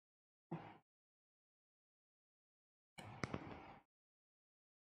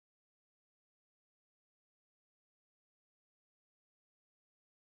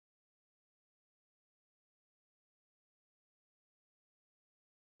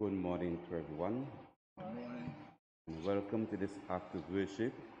Good morning to everyone. Good morning. And welcome to this act of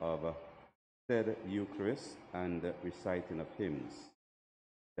worship of said Eucharist and reciting of hymns.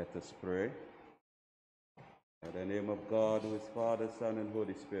 Let us pray. In the name of God, who is Father, Son, and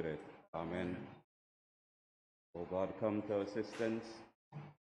Holy Spirit. Amen. O God, come to our assistance.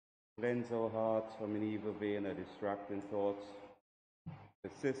 Cleanse our hearts from an evil vein and distracting thoughts.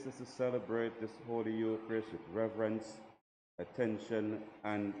 Assist us to celebrate this Holy Eucharist with reverence, attention,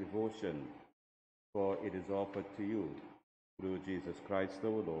 and devotion, for it is offered to you through Jesus Christ our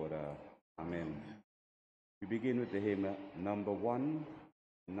Lord. Amen. We begin with the hymn number 1,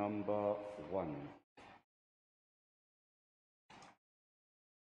 number 1.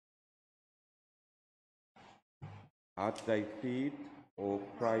 At thy feet, O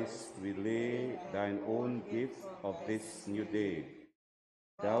Christ, we lay thine own gift of this new day.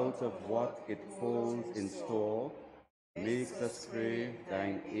 Doubt of what it holds in store makes us crave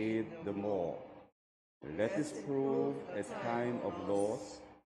thine aid the more. Let us prove a time of loss,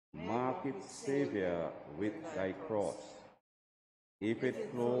 mark its Saviour with thy cross. If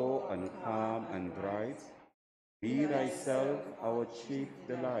it flow uncalm and bright, be thyself our chief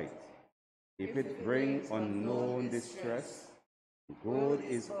delight. If it bring unknown distress, good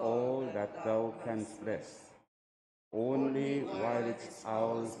is all that thou canst bless. Only while its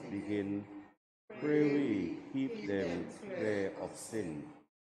hours begin, pray we keep them clear of sin.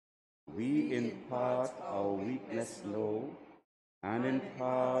 We in part our weakness know, and in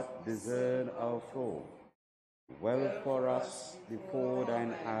part discern our foe. Well for us before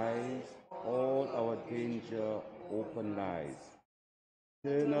thine eyes all our danger open lies.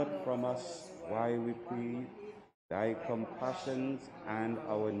 Turn not from us while we plead thy compassions and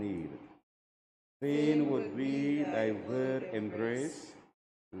our need. Fain would we thy word embrace,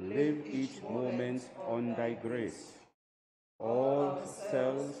 live each moment on thy grace. All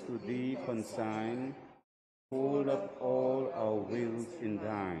selves to thee consign, hold up all our wills in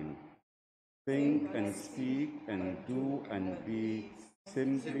thine. Think and speak and do and be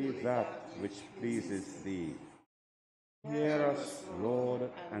simply that which pleases thee. Hear us, Lord,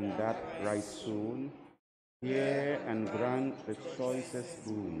 and that right soon. Hear and grant the choicest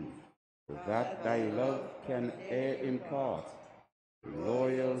boon, that thy love can e'er impart,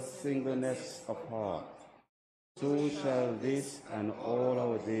 loyal singleness of heart. So shall this and all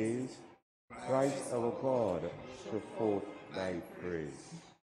our days, Christ our God, show forth thy praise.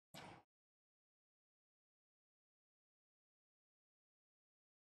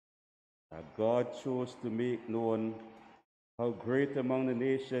 God chose to make known how great among the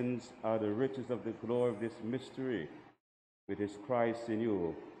nations are the riches of the glory of this mystery, which is Christ in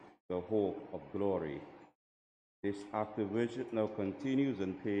you, the hope of glory. This act of worship now continues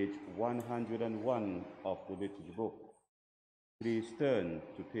on page 101 of the liturgy book. Please turn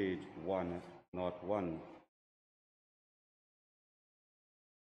to page 101.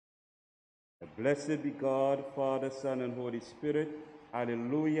 Blessed be God, Father, Son, and Holy Spirit.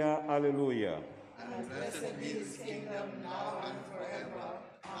 Alleluia, alleluia. And blessed be his kingdom now and forever.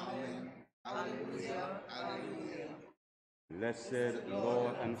 Amen. Alleluia, alleluia. Blessed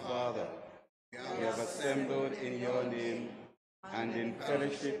Lord and Father, we have assembled in your name and in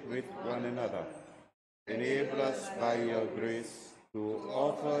fellowship with one another. Enable us by your grace to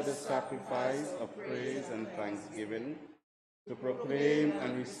offer the sacrifice of praise and thanksgiving, to proclaim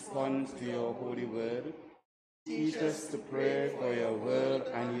and respond to your holy word. Teach us to pray for your world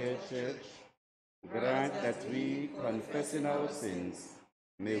and your church. Grant that we, confessing our sins,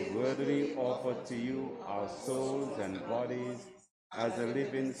 may worthily offer to you our souls and bodies as a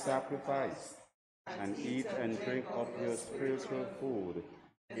living sacrifice, and eat and drink of your spiritual food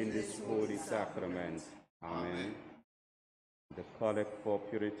in this holy sacrament. Amen. The collect for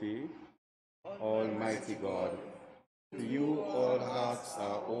purity. Almighty God, to you all hearts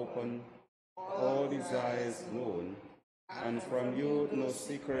are open, all desires known, and from you no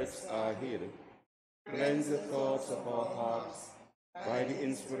secrets are hid. Cleanse the thoughts of our hearts by the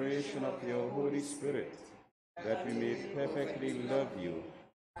inspiration of your Holy Spirit, that we may perfectly love you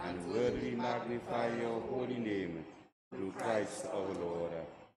and worthily magnify your holy name, through Christ our Lord.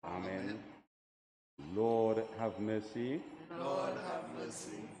 Amen. Lord, have mercy. Lord, have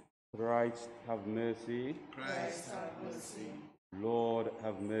mercy. Christ, have mercy. Christ, have mercy. Lord,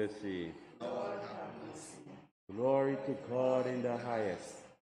 have mercy. Lord, have mercy. Glory to God in the highest,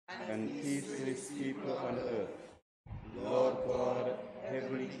 and peace to his people on earth. Lord God,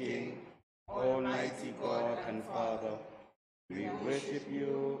 heavenly King, almighty God and Father, we worship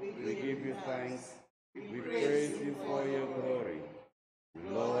you, we give you thanks, we praise you for your glory.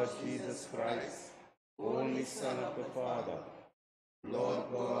 Lord Jesus Christ, only Son of the Father, Lord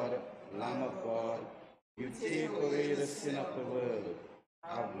God, Lamb of God, you take away the sin of the world,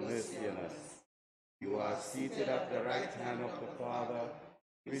 have mercy on us. You are seated at the right hand of the Father.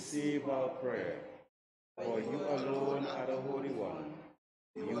 Receive our prayer. For you alone are the Holy One.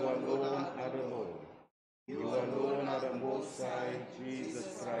 You alone are the Lord. You alone are the Most High,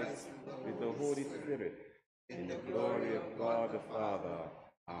 Jesus Christ, with the Holy Spirit, in the glory of God the Father.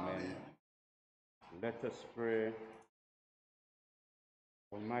 Amen. Let us pray.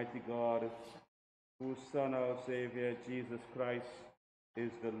 Almighty God, whose Son, our Savior, Jesus Christ,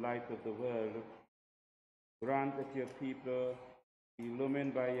 is the light of the world, grant that your people,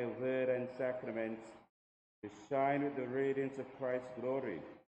 illumined by your word and sacraments, to shine with the radiance of Christ's glory,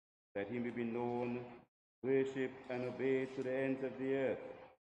 that he may be known, worshipped, and obeyed to the ends of the earth.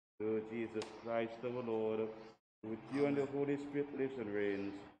 Through Jesus Christ our Lord, who with you and the Holy Spirit lives and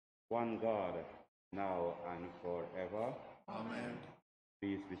reigns, one God, now and forever. Amen.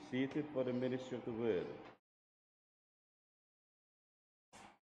 Please be seated for the ministry of the word.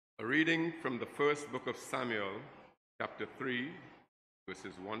 A reading from the first book of Samuel, chapter 3,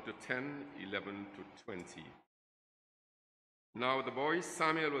 verses 1 to 10, 11 to 20. Now the boy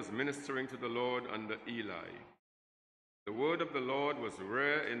Samuel was ministering to the Lord under Eli. The word of the Lord was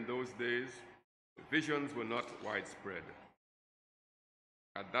rare in those days. Visions were not widespread.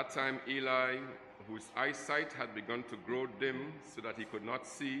 At that time Eli, whose eyesight had begun to grow dim so that he could not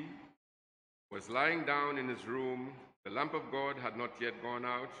see, was lying down in his room. The lamp of God had not yet gone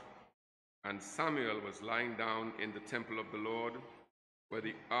out, and Samuel was lying down in the temple of the Lord, where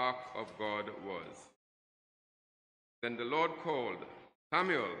the ark of God was. Then the Lord called,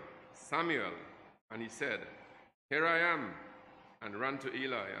 "Samuel, Samuel," and he said, "Here I am," and ran to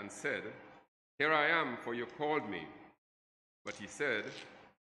Eli and said, "Here I am, for you called me." But he said,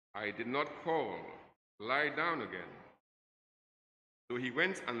 "I did not call. Lie down again." So he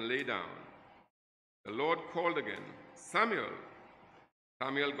went and lay down. The Lord called again, "Samuel."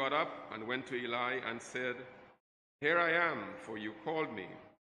 Samuel got up and went to Eli and said, "Here I am, for you called me."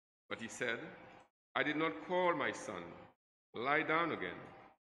 But he said, "I did not call, my son. Lie down again."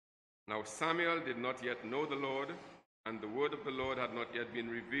 Now Samuel did not yet know the Lord, and the word of the Lord had not yet been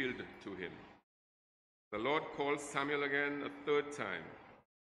revealed to him. The Lord called Samuel again a third time,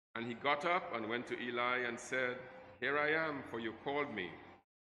 and he got up and went to Eli and said, "Here I am, for you called me."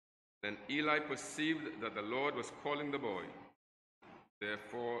 Then Eli perceived that the Lord was calling the boy.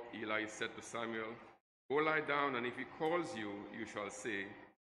 Therefore Eli said to Samuel, "Go lie down, and if he calls you, you shall say,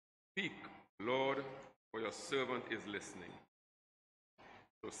 'Speak, Lord, for your servant is listening.'"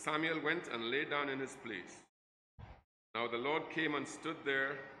 So Samuel went and lay down in his place. Now the Lord came and stood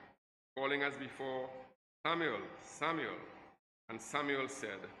there, calling as before, "Samuel, Samuel." And Samuel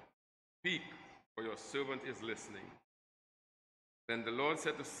said, "Speak, for your servant is listening." Then the Lord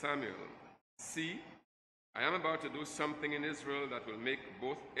said to Samuel, "See, I am about to do something in Israel that will make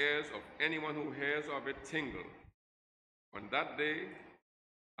both ears of anyone who hears of it tingle. On that day,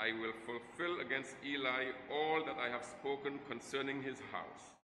 I will fulfill against Eli all that I have spoken concerning his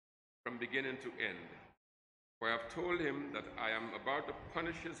house, from beginning to end. For I have told him that I am about to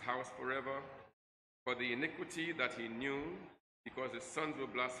punish his house forever for the iniquity that he knew, because his sons were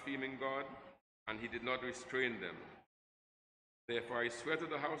blaspheming God, and he did not restrain them. Therefore I swear to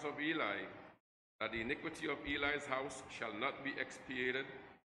the house of Eli that the iniquity of Eli's house shall not be expiated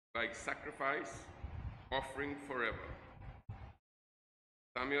by sacrifice, offering forever."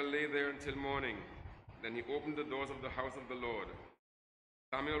 Samuel lay there until morning. Then he opened the doors of the house of the Lord.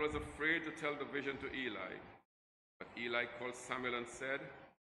 Samuel was afraid to tell the vision to Eli. But Eli called Samuel and said,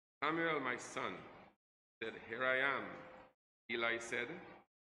 "Samuel, my son." He said, "Here I am." Eli said,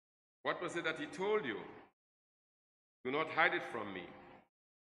 "What was it that he told you? Do not hide it from me.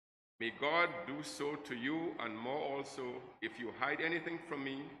 May God do so to you and more also, if you hide anything from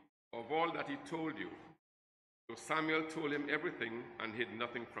me of all that he told you." So Samuel told him everything and hid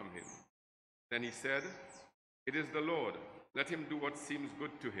nothing from him. Then he said, "It is the Lord. Let him do what seems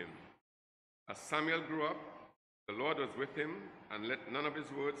good to him." As Samuel grew up, the Lord was with him and let none of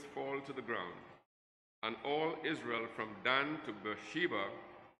his words fall to the ground. And all Israel from Dan to Beersheba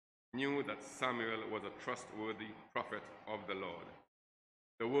knew that Samuel was a trustworthy prophet of the Lord.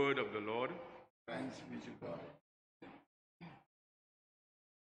 The word of the Lord. Thanks be to God.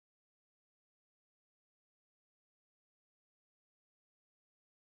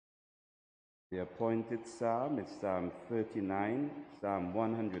 The appointed psalm is Psalm 39, Psalm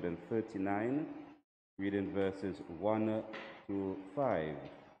 139, reading verses 1 to 5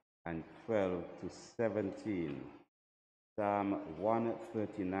 and 12 to 17. Psalm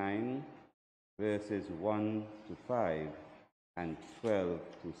 139, verses 1 to 5, and 12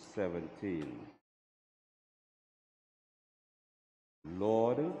 to 17.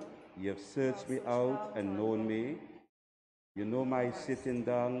 Lord, you have searched me out and known me. You know my sitting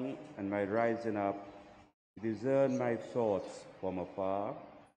down and my rising up. You discern my thoughts from afar.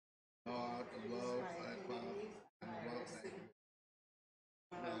 Lord, love thy path and walk thy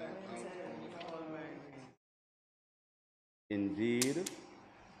Indeed,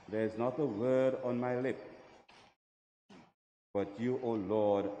 there is not a word on my lip, but you, O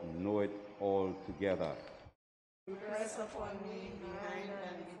Lord, know it altogether. You press upon me behind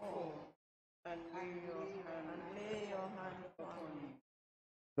and before, and lay your hand upon me.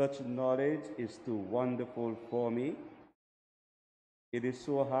 Such knowledge is too wonderful for me. It is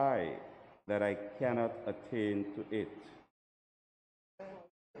so high that I cannot attain to it.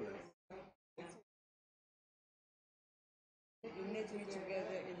 You knit me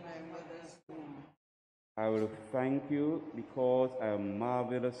together in my mother's womb. I will thank you because I am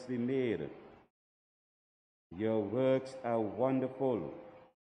marvelously made. Your works are wonderful,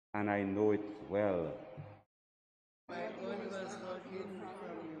 and I know it well. My body was not hidden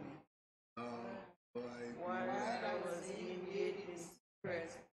from you, while I was being made in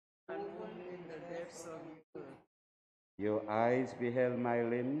secret and woven in the depths of the earth. Your eyes beheld my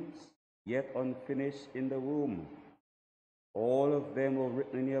limbs, yet unfinished in the womb. All of them were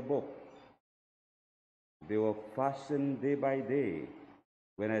written in your book. They were fashioned day by day,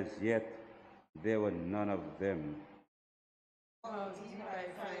 when as yet there were none of them. How deep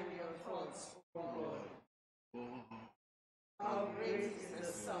I find your thoughts, O God. How great is the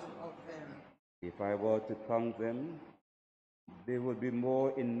sum of them. If I were to count them, they would be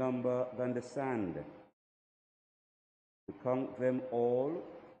more in number than the sand. To count them all,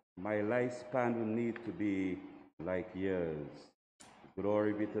 my lifespan will need to be like years.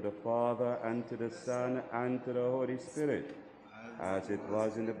 Glory be to the Father, and to the Son, and to the Holy Spirit, as it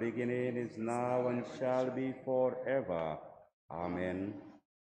was in the beginning, is now, and shall be forever. Amen.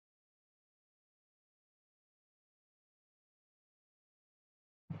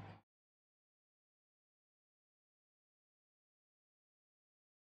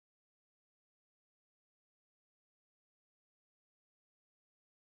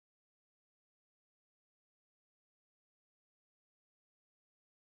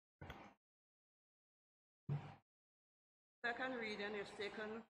 Second reading is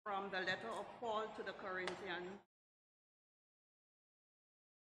taken from the letter of Paul to the Corinthians.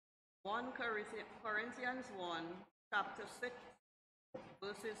 1 Corinthians 1, chapter 6,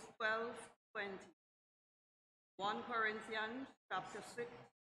 verses 12 to 20. 1 Corinthians chapter 6,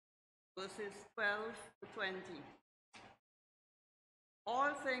 verses 12 to 20.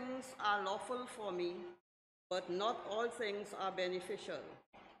 All things are lawful for me, but not all things are beneficial.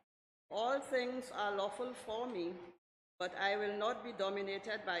 All things are lawful for me, but I will not be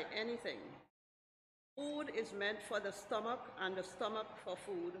dominated by anything. Food is meant for the stomach, and the stomach for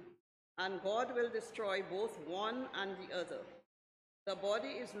food, and God will destroy both one and the other. The body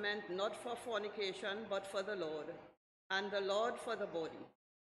is meant not for fornication, but for the Lord, and the Lord for the body.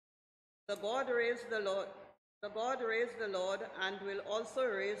 The God raised the Lord and will also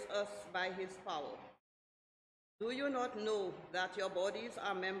raise us by his power. Do you not know that your bodies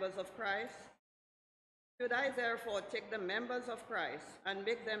are members of Christ? Should I therefore take the members of Christ and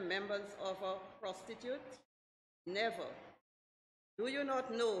make them members of a prostitute? Never. Do you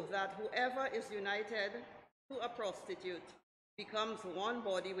not know that whoever is united to a prostitute becomes one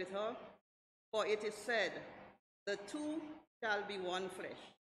body with her? For it is said, the two shall be one flesh.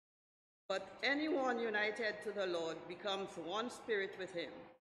 But anyone united to the Lord becomes one spirit with him.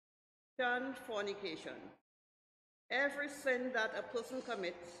 Shun fornication. Every sin that a person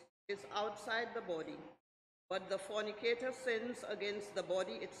commits is outside the body, but the fornicator sins against the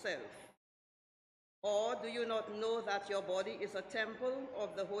body itself. Or do you not know that your body is a temple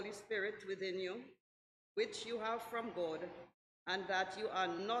of the Holy Spirit within you, which you have from God, and that you are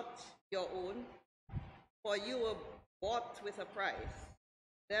not your own, for you were bought with a price?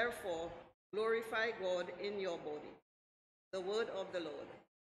 Therefore, glorify God in your body. The word of the Lord.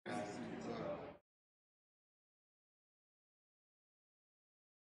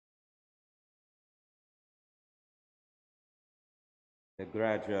 The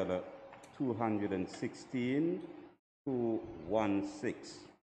gradual 216 to 16.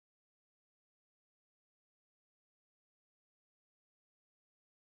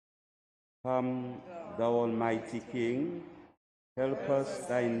 Come, thou Almighty King, help us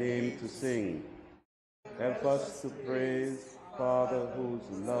thy name to sing. Help us to praise, Father, whose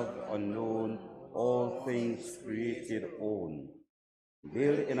love unknown all things created own.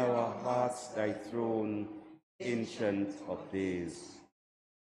 Build in our hearts thy throne, Ancient of Days.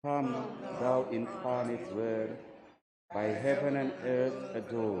 Come, thou incarnate Word, by heaven and earth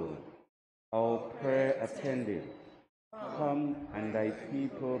adored, our prayer attended. Come and thy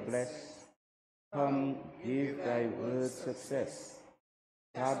people bless. Come, give thy word success.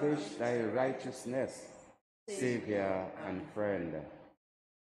 Establish thy righteousness, Savior and friend.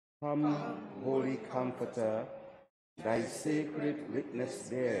 Come, Holy Comforter, thy sacred witness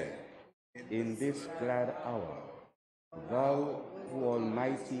bear in this glad hour. Thou, who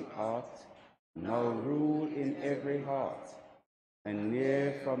almighty art, now rule in every heart, and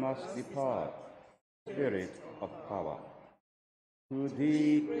near from us depart, Spirit of power. To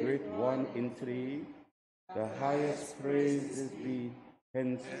thee, great one in three, the highest praises be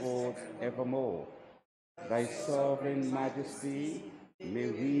henceforth evermore. Thy sovereign majesty may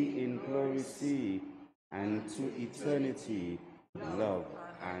we in glory see, and to eternity love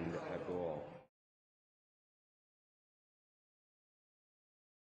and adore.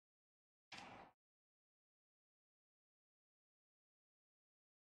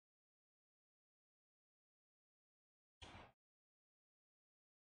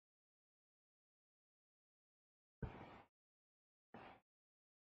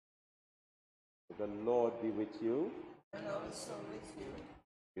 The Lord be with you. And also with you.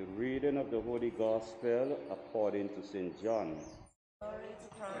 The reading of the Holy Gospel according to St. John. Glory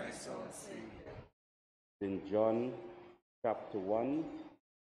to Christ, our Savior. St. John chapter 1,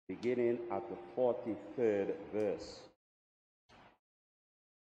 beginning at the 43rd verse.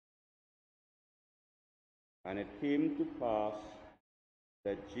 And it came to pass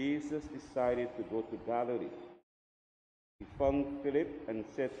that Jesus decided to go to Galilee. He found Philip and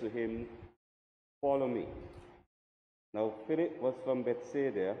said to him, "Follow me." Now Philip was from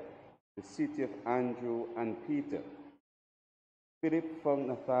Bethsaida, the city of Andrew and Peter. Philip found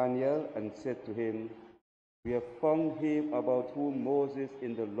Nathanael and said to him, "We have found him about whom Moses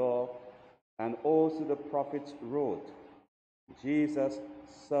in the law and also the prophets wrote, Jesus,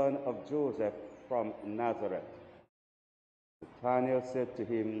 son of Joseph from Nazareth." Nathanael said to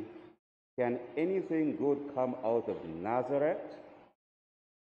him, "Can anything good come out of Nazareth?"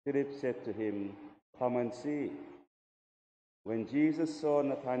 Philip said to him, "Come and see." When Jesus saw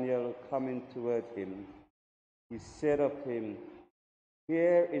Nathanael coming toward him, he said of him,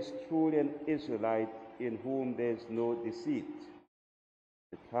 "Here is truly an Israelite in whom there is no deceit."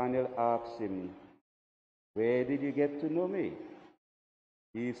 Nathanael asked him, "Where did you get to know me?"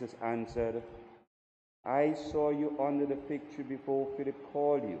 Jesus answered, "I saw you under the fig tree before Philip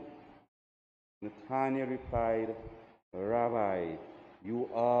called you." Nathanael replied, "Rabbi, you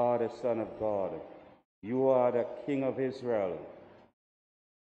are the Son of God. You are the King of Israel."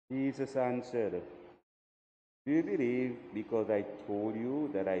 Jesus answered, "Do you believe because I told you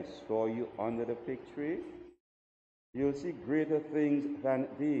that I saw you under the fig tree? You'll see greater things than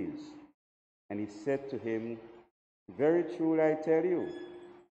these." And he said to him, "Very truly I tell you,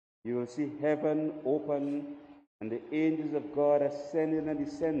 you will see heaven open and the angels of God ascending and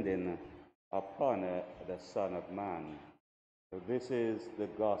descending upon the Son of Man." So this is the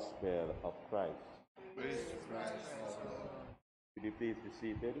gospel of Christ. Praise to Christ our Lord. Could you please be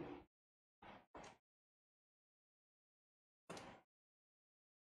seated?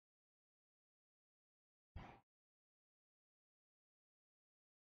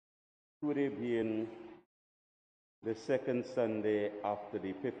 Today being the second Sunday after the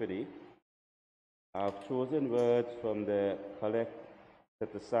Epiphany, I've chosen words from the collect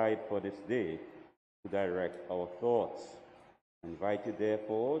set aside for this day to direct our thoughts. I invite you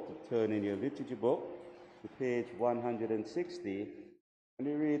therefore to turn in your liturgy book to page 160 and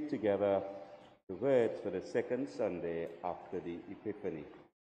we read together the words for the second Sunday after the Epiphany.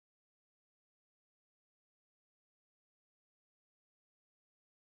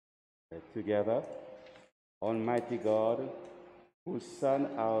 Together, Almighty God, whose Son,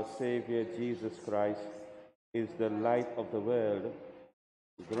 our Savior Jesus Christ, is the light of the world,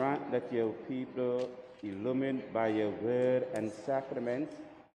 grant that your people, illumined by your word and sacrament,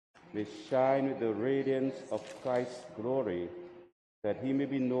 may shine with the radiance of Christ's glory, that he may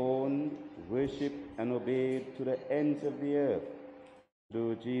be known, worshipped, and obeyed to the ends of the earth.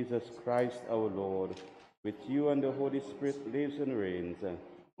 Through Jesus Christ our Lord, with you and the Holy Spirit lives and reigns,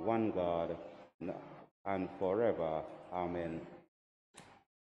 one God, and forever. Amen.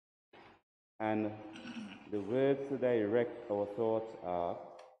 And the words to direct our thoughts are,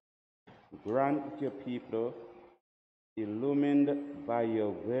 grant your people, illumined by your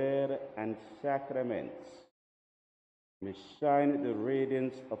word and sacraments, may shine with the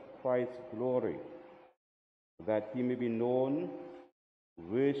radiance of Christ's glory, that he may be known,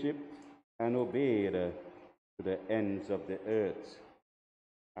 worshipped, and obeyed to the ends of the earth.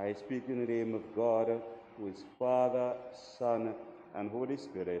 I speak in the name of God, who is Father, Son, and Holy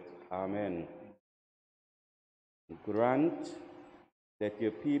Spirit. Amen. Grant that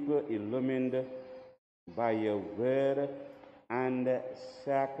your people, illumined by your word and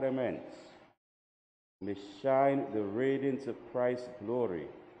sacraments, may shine the radiance of Christ's glory,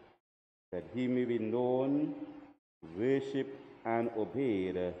 that he may be known, worshipped, and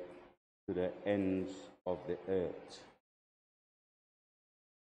obeyed to the ends of the earth.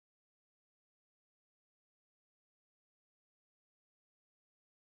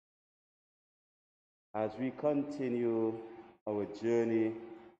 As we continue our journey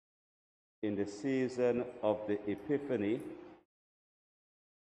in the season of the Epiphany,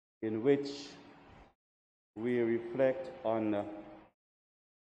 in which we reflect on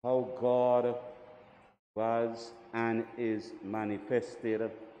how God was and is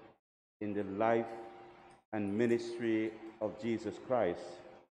manifested in the life and ministry of Jesus Christ,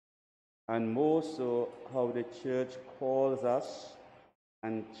 and more so how the church calls us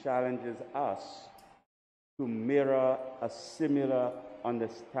and challenges us to mirror a similar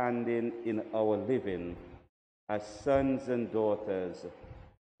understanding in our living as sons and daughters,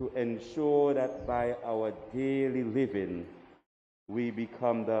 to ensure that by our daily living we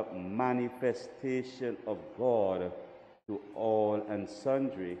become the manifestation of God to all and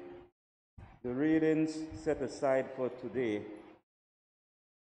sundry. The readings set aside for today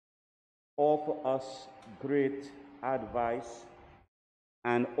offer us great advice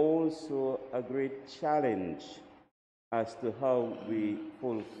and also a great challenge as to how we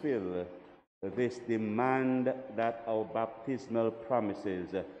fulfill this demand that our baptismal promises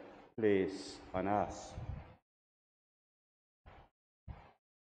place on us.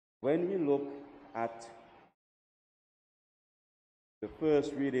 When we look at the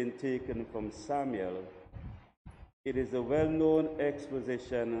first reading taken from Samuel, it is a well-known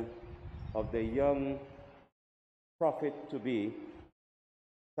exposition of the young prophet-to-be,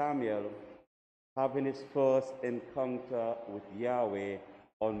 Samuel, having his first encounter with Yahweh,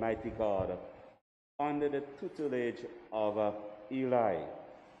 Almighty God, under the tutelage of Eli.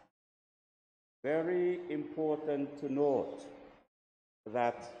 Very important to note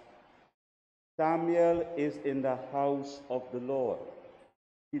that Samuel is in the house of the Lord.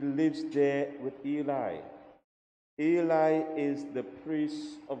 He lives there with Eli. Eli is the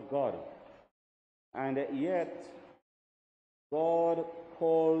priest of God. And yet, God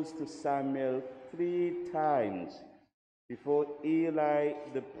calls to Samuel 3 times before Eli,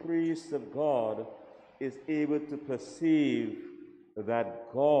 the priest of God, is able to perceive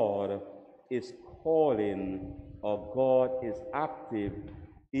that God is calling or God is active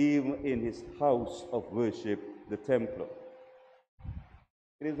even in his house of worship, the temple.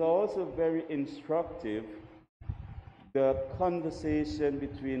 It is also very instructive, the conversation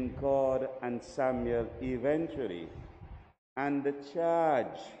between God and Samuel eventually, and the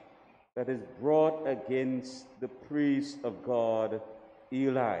charge that is brought against the priest of God,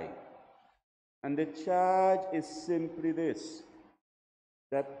 Eli. And the charge is simply this,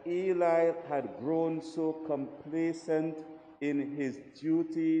 that Eli had grown so complacent in his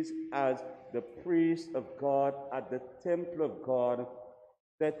duties as the priest of God at the temple of God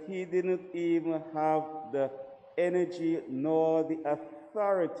that he didn't even have the energy nor the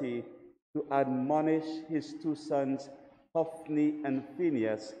authority to admonish his 2 sons, Hophni and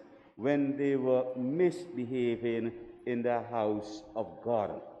Phinehas, when they were misbehaving in the house of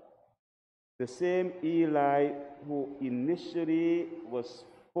God. The same Eli who initially was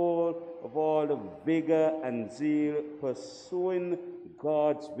full of all the vigor and zeal pursuing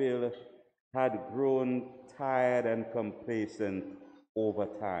God's will had grown tired and complacent over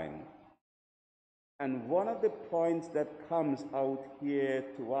time. And one of the points that comes out here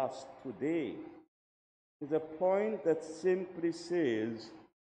to us today is a point that simply says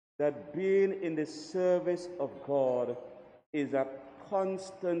that being in the service of God is a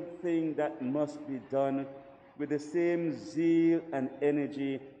constant thing that must be done with the same zeal and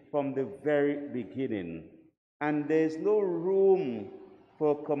energy from the very beginning. And there's no room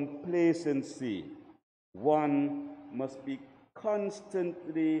for complacency. One must be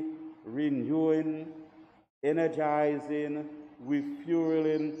constantly renewing, energizing,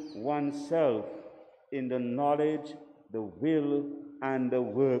 refueling oneself in the knowledge, the will, and the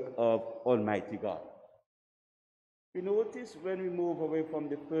work of Almighty God. We notice when we move away from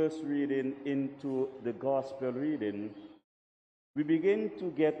the first reading into the gospel reading, we begin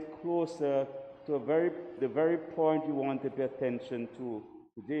to get closer to the very point we want to pay attention to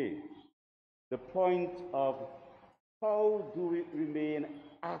today. The point of how do we remain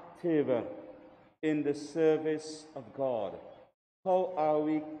active in the service of God? How are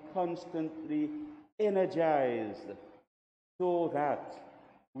we constantly energized so that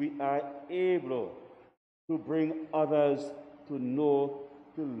we are able to bring others to know,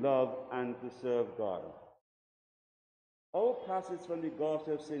 to love, and to serve God? Our passage from the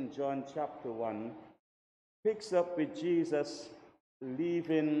Gospel of St. John chapter 1 picks up with Jesus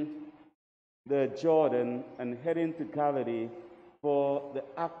leaving the Jordan and heading to Galilee for the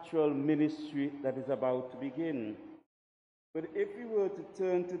actual ministry that is about to begin. But if we were to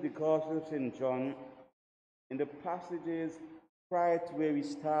turn to the Gospel of St. John, in the passages prior to where we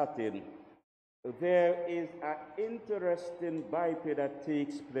started, there is an interesting byplay that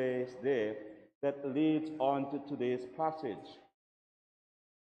takes place there that leads on to today's passage.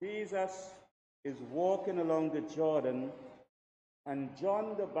 Jesus is walking along the Jordan, and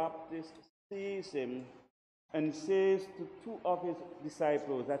John the Baptist sees him and says to two of his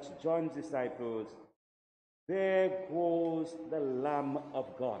disciples, that's John's disciples, "There goes the Lamb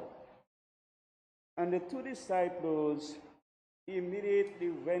of God." And the two disciples immediately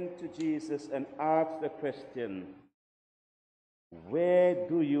went to Jesus and asked the question, "Where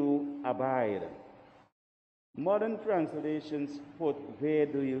do you abide?" Modern translations put, "Where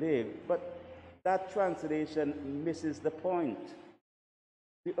do you live?" But that translation misses the point.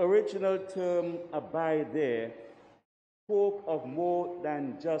 The original term abide there spoke of more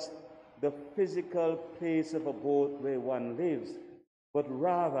than just the physical place of abode where one lives, but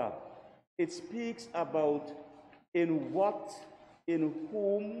rather it speaks about in what, in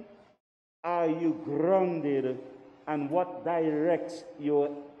whom are you grounded, and what directs your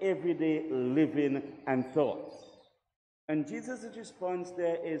everyday living and thoughts. And Jesus' response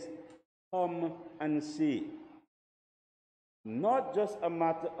there is, "Come and see." Not just a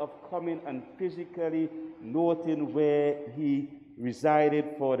matter of coming and physically noting where he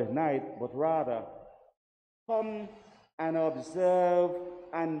resided for the night, but rather come and observe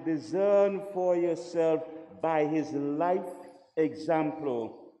and discern for yourself by his life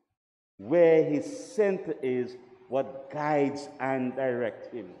example where his center is, what guides and directs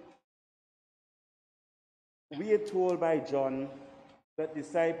him. We are told by John that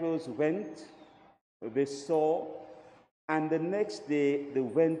disciples went, they saw, and the next day they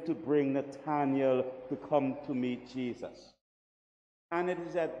went to bring Nathanael to come to meet Jesus. And it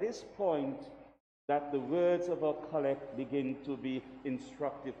is at this point that the words of our collect begin to be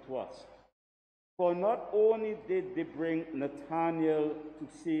instructive to us. For not only did they bring Nathanael to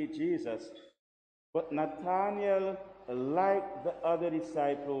see Jesus, but Nathanael, like the other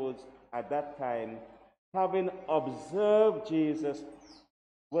disciples at that time, having observed Jesus,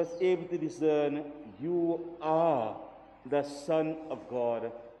 was able to discern, "You are the Son of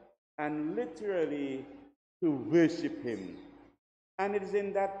God," and literally to worship him. And it is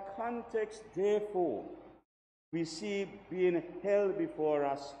in that context, therefore, we see being held before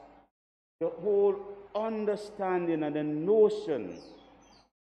us the whole understanding and the notion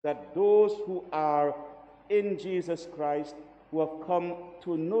that those who are in Jesus Christ, who have come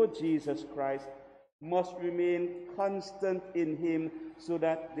to know Jesus Christ, must remain constant in him so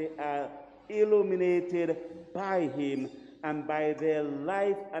that they are illuminated by him, and by their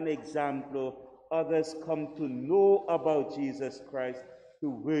life and example, others come to know about Jesus Christ, to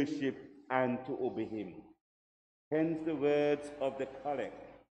worship and to obey him. Hence the words of the collect.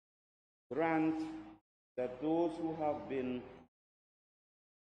 Grant that those who have been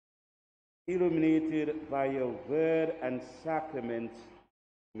illuminated by your word and sacraments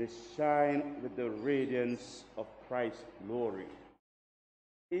may shine with the radiance of Christ's glory.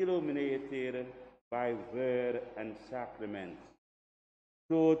 Illuminated by word and sacrament.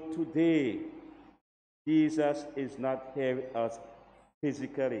 So today, Jesus is not here with us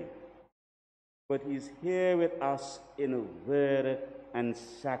physically, but he's here with us in word and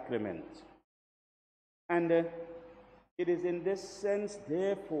sacrament. And it is in this sense,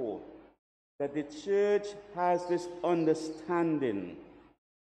 therefore, that the church has this understanding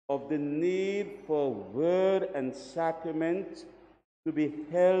of the need for word and sacrament to be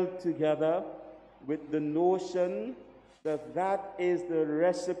held together, with the notion that that is the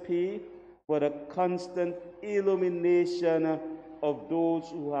recipe for the constant illumination of those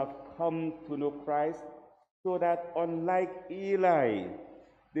who have come to know Christ, so that unlike Eli,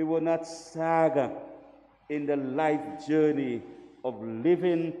 they will not sag in the life journey of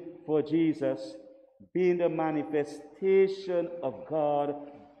living for Jesus, being the manifestation of God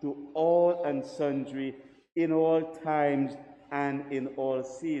to all and sundry in all times and in all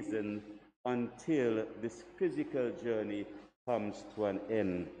seasons, until this physical journey comes to an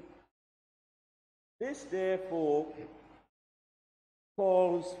end. This, therefore,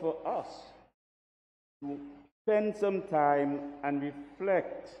 calls for us to spend some time and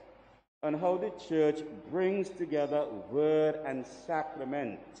reflect on how the church brings together word and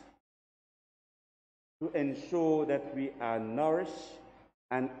sacrament to ensure that we are nourished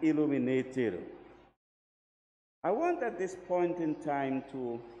and illuminated. I want at this point in time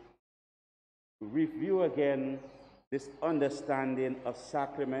to review again this understanding of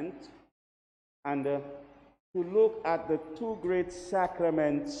sacrament and to look at the two great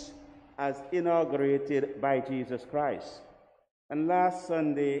sacraments as inaugurated by Jesus Christ. And last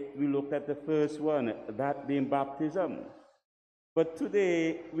Sunday, we looked at the first one, that being baptism. But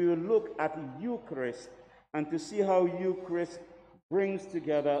today, we will look at Eucharist and to see how Eucharist brings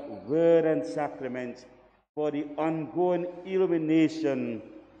together word and sacrament for the ongoing illumination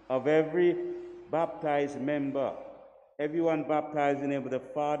of every baptized member, everyone baptized in the name of the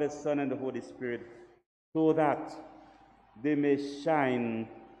Father, Son, and the Holy Spirit, so that they may shine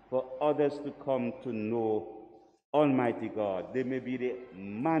for others to come to know Almighty God. They may be the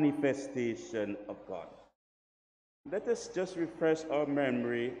manifestation of God. Let us just refresh our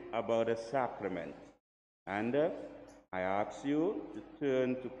memory about a sacrament. And I ask you to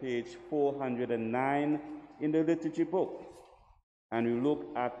turn to page 409 in the liturgy book. And we look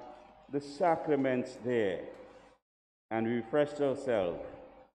at the sacraments there. And we refresh ourselves.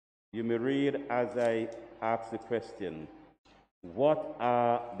 You may read as I ask the question. What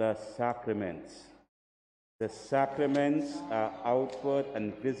are the sacraments? The sacraments are outward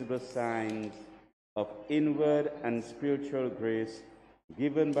and visible signs of inward and spiritual grace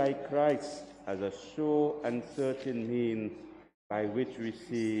given by Christ as a sure and certain means by which we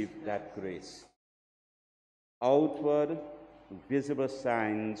receive that grace. Outward, visible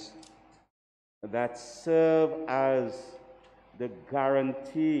signs that serve as the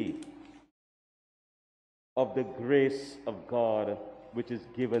guarantee of the grace of God which is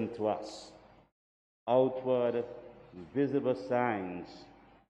given to us. Outward, visible signs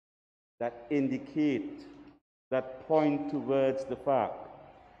that indicate, that point towards the fact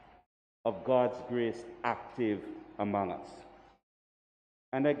of God's grace active among us.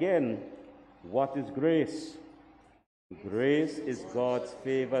 And again, what is grace? Grace is God's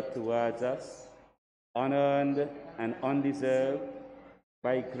favor towards us, unearned and undeserved.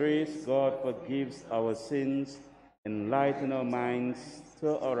 By grace, God forgives our sins, enlightens our minds,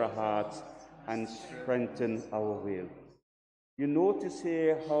 stirs our hearts, and strengthens our will. You notice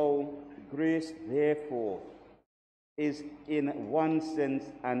here how grace, therefore, is in one sense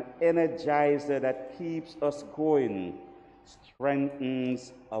an energizer that keeps us going,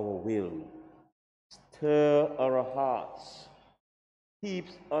 strengthens our will, stirs our hearts,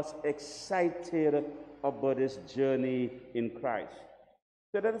 keeps us excited about this journey in Christ.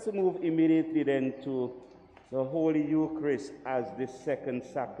 So let us move immediately then to the Holy Eucharist as the second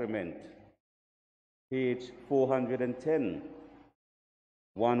sacrament. Page 410,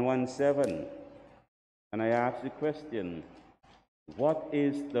 117. And I ask the question, what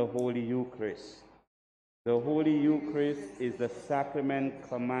is the Holy Eucharist? The Holy Eucharist is the sacrament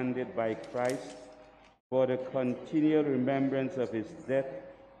commanded by Christ for the continual remembrance of his death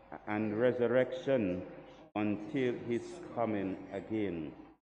and resurrection until his coming again.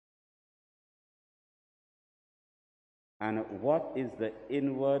 And what is the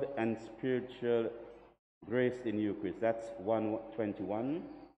inward and spiritual grace in Eucharist? That's 121.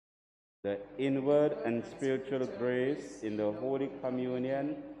 The inward and spiritual grace in the Holy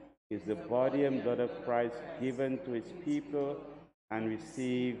Communion is the body and blood of Christ given to his people and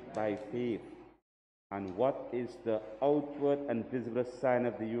received by faith. And what is the outward and visible sign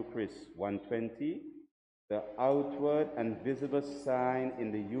of the Eucharist? 120. The outward and visible sign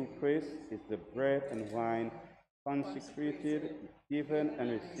in the Eucharist is the bread and wine consecrated, given,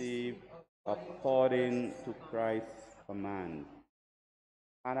 and received according to Christ's command.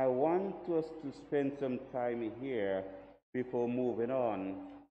 And I want us to spend some time here before moving on,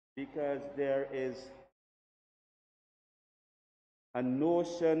 because there is a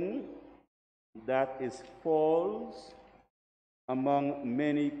notion that is false among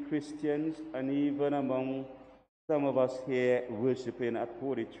many Christians and even among some of us here worshiping at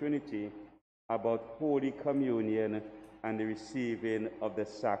Holy Trinity about Holy Communion and the receiving of the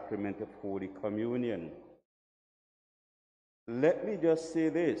sacrament of Holy Communion. Let me just say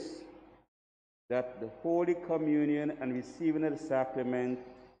this, that the Holy Communion and receiving of the sacrament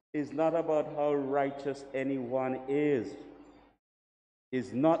is not about how righteous anyone is.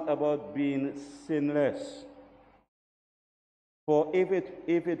 It's not about being sinless. For if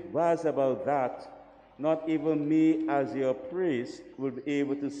it was about that, not even me as your priest will be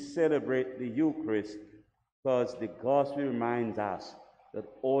able to celebrate the Eucharist, because the gospel reminds us that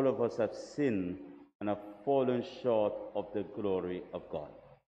all of us have sinned and have fallen short of the glory of God.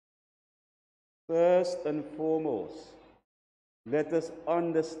 First and foremost, let us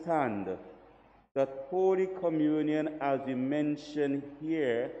understand that Holy Communion, as we mention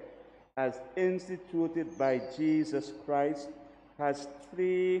here, as instituted by Jesus Christ, has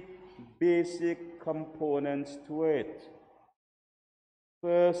three basic components to it.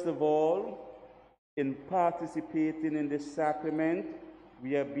 First of all, in participating in this sacrament,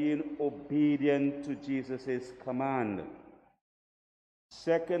 we are being obedient to Jesus' command.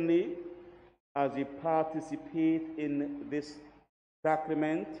 Secondly, as we participate in this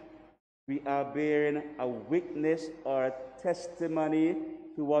sacrament, we are bearing a witness or a testimony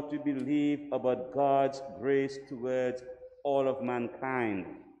to what we believe about God's grace towards all of mankind.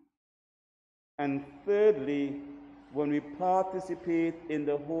 And thirdly, when we participate in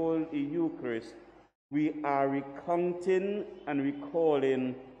the Holy Eucharist, we are recounting and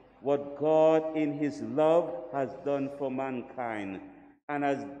recalling what God in his love has done for mankind, and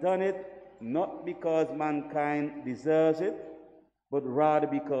has done it not because mankind deserves it, but rather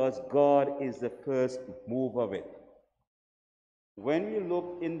because God is the first mover of it. When we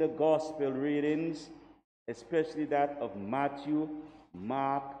look in the gospel readings, especially that of Matthew,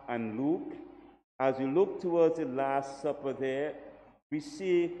 Mark, and Luke, as we look towards the Last Supper there, we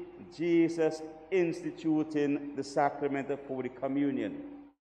see Jesus instituting the sacrament of Holy Communion.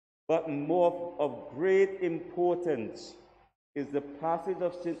 But more of great importance is the passage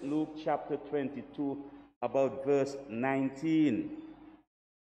of St. Luke chapter 22 about verse 19.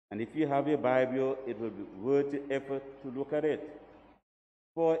 And if you have your Bible, it will be worth the effort to look at it.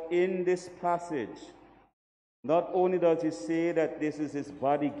 For in this passage, not only does he say that this is his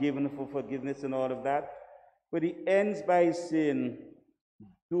body given for forgiveness and all of that, but he ends by saying,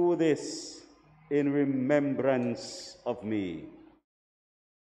 "Do this in remembrance of me."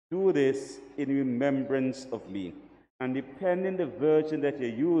 Do this in remembrance of me. And depending the version that you're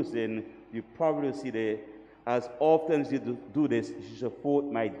using, you probably see there, as often as you do this, you shall support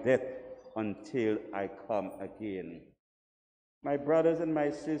my death until I come again. My brothers and my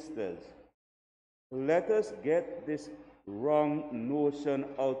sisters, let us get this wrong notion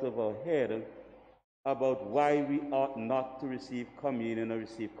out of our head about why we ought not to receive communion or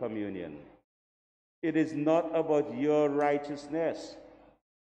receive communion. It is not about your righteousness.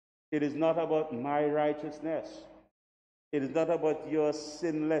 It is not about my righteousness. It is not about your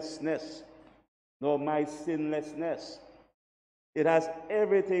sinlessness, nor my sinlessness. It has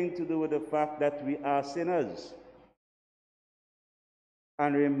everything to do with the fact that we are sinners.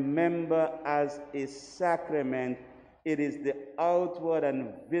 And remember, as a sacrament, it is the outward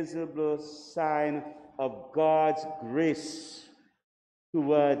and visible sign of God's grace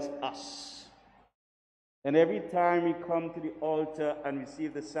towards us. And every time we come to the altar and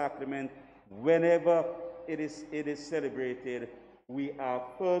receive the sacrament, whenever it is celebrated, we are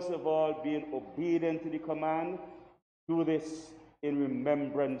first of all being obedient to the command, do this in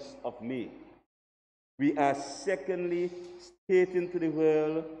remembrance of me. We are secondly stating to the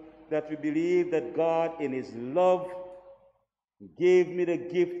world that we believe that God in his love gave me the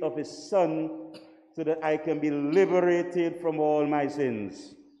gift of his Son so that I can be liberated from all my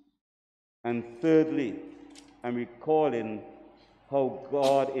sins. And thirdly, I'm recalling how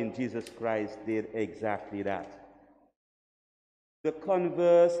God in Jesus Christ did exactly that. The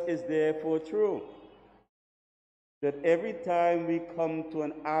converse is therefore true, that every time we come to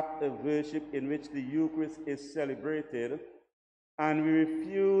an act of worship in which the Eucharist is celebrated and we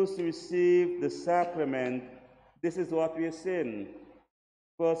refuse to receive the sacrament, this is what we are saying.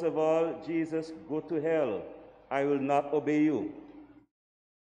 First of all, Jesus, go to hell. I will not obey you.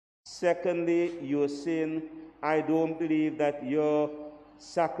 Secondly, you are saying, I don't believe that your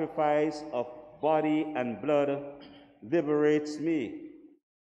sacrifice of body and blood liberates me.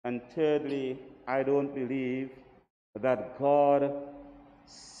 And thirdly, I don't believe that God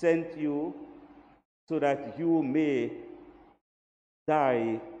sent you so that you may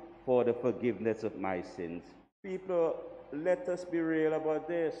die for the forgiveness of my sins. People, let us be real about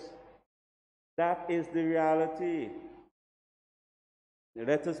this. That is the reality.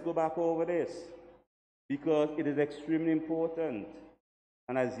 Let us go back over this, because it is extremely important.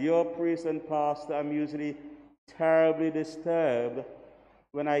 And as your priest and pastor, I'm usually terribly disturbed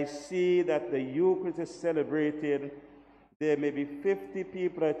when I see that the Eucharist is celebrated. There may be 50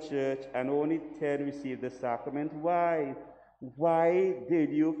 people at church and only 10 receive the sacrament. Why? Why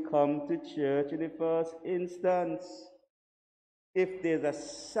did you come to church in the first instance? If there's a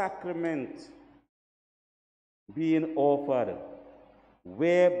sacrament being offered,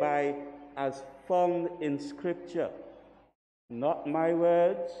 whereby, as found in Scripture, not my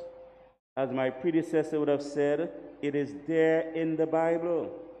words, As my predecessor would have said, it is there in the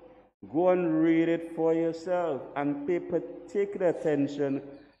Bible. Go and read it for yourself and pay particular attention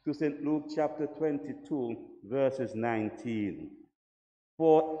to St. Luke chapter 22, verses 19.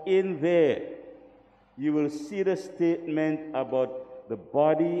 For in there you will see the statement about the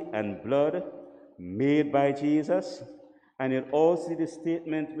body and blood made by Jesus, and you'll also see the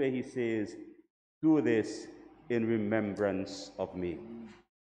statement where he says, do this in remembrance of me.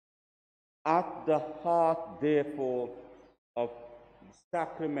 At the heart, therefore, of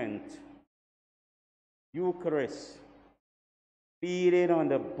sacrament, Eucharist, feeding on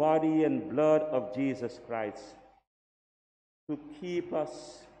the body and blood of Jesus Christ, to keep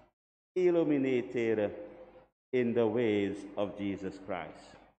us illuminated in the ways of Jesus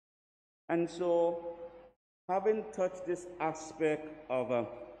Christ. And so, having touched this aspect of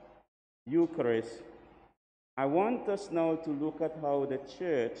Eucharist, I want us now to look at how the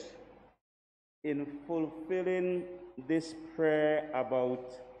church, in fulfilling this prayer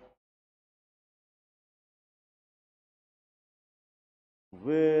about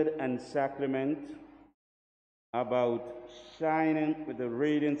word and sacrament, about shining with the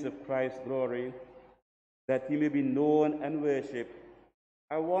radiance of Christ's glory, that he may be known and worshipped,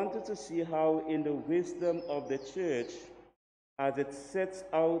 I wanted to see how in the wisdom of the church, as it sets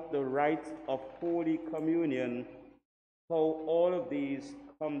out the rite of Holy Communion, how all of these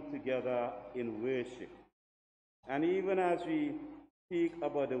come together in worship. And even as we speak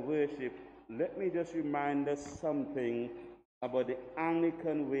about the worship, let me just remind us something about the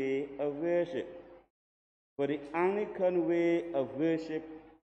Anglican way of worship. For the Anglican way of worship,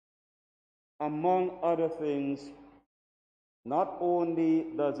 among other things, not only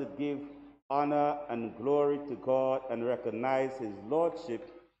does it give honor and glory to God and recognize his lordship,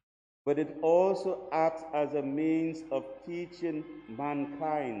 but it also acts as a means of teaching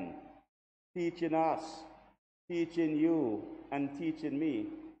mankind, teaching us, teaching you, and teaching me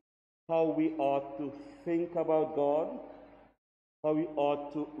how we ought to think about God, how we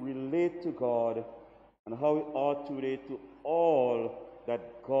ought to relate to God, and how we ought to relate to all that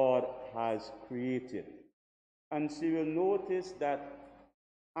God has created. And so you'll notice that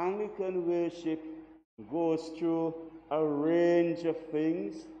Anglican worship goes through a range of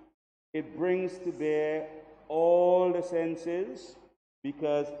things. It brings to bear all the senses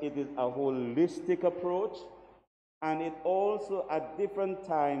because it is a holistic approach, and it also at different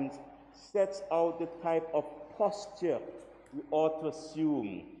times sets out the type of posture we ought to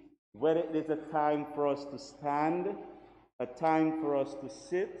assume, whether it is a time for us to stand, a time for us to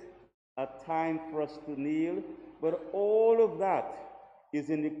sit, a time for us to kneel, but all of that is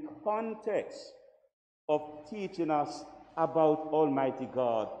in the context of teaching us about Almighty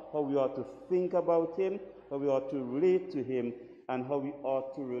God, how we ought to think about him, how we ought to relate to him, and how we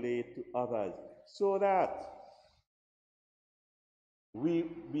ought to relate to others, so that we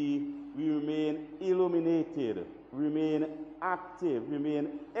remain illuminated, remain active,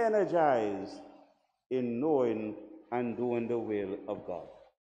 remain energized in knowing and doing the will of God.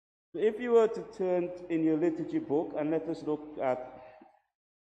 So if you were to turn in your liturgy book, and let us look at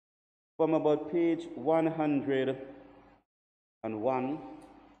from about page 101,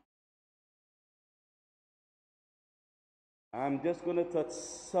 I'm just going to touch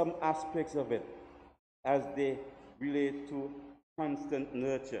some aspects of it as they relate to constant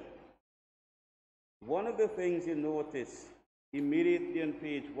nurture. One of the things you notice immediately on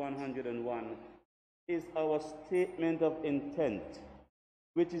page 101 is our statement of intent,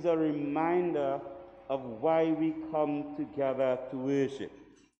 which is a reminder of why we come together to worship.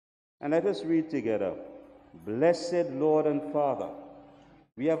 And let us read together. Blessed Lord and Father,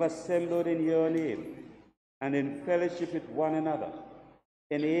 we have assembled in your name and in fellowship with one another.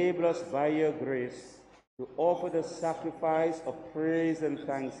 Enable us by your grace to offer the sacrifice of praise and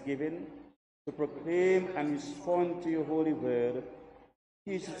thanksgiving, to proclaim and respond to your holy word.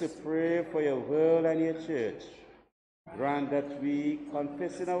 Teach us to pray for your world and your church. Grant that we,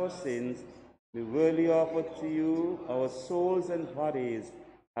 confessing our sins, may worthily offer to you our souls and bodies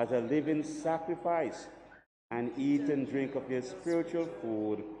as a living sacrifice, and eat and drink of your spiritual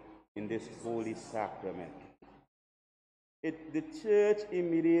food in this holy sacrament. The church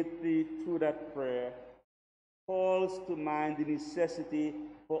immediately through that prayer calls to mind the necessity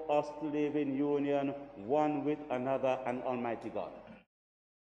for us to live in union one with another and Almighty God.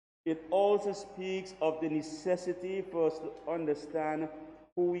 It also speaks of the necessity for us to understand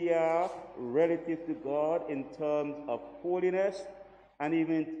who we are relative to God in terms of holiness and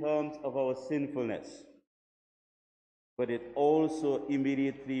even in terms of our sinfulness. But it also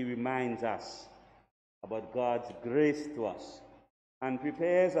immediately reminds us about God's grace to us and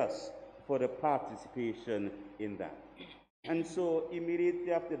prepares us for the participation in that. And so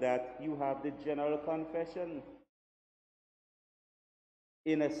immediately after that, you have the general confession,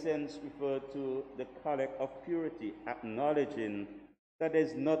 in a sense referred to the collect of purity, acknowledging that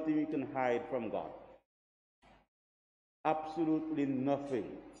there's nothing you can hide from God. Absolutely nothing.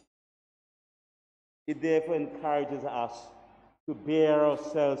 It therefore encourages us to bear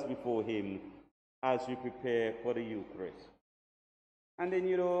ourselves before Him as we prepare for the Eucharist. And then,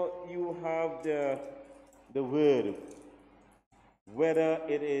 you have the Word, whether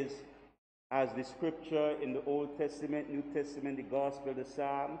it is as the scripture in the Old Testament, New Testament, the Gospel, the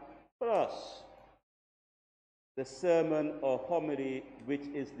Psalm, plus the sermon or homily which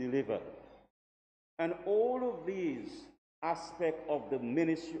is delivered. And all of these aspects of the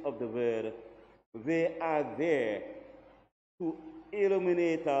ministry of the Word, they are there to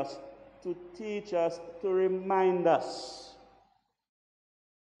illuminate us, to teach us, to remind us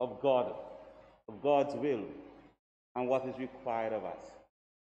of God, of God's will, and what is required of us.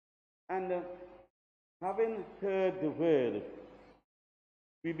 And having heard the Word,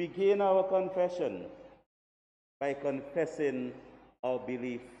 we begin our confession by confessing our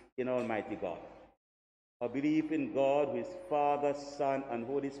belief in Almighty God. Our belief in God, who is Father, Son, and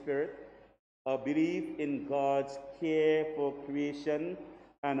Holy Spirit. Our belief in God's care for creation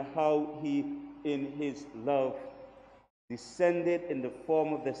and how He, in His love, descended in the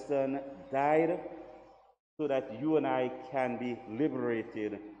form of the Son, died, so that you and I can be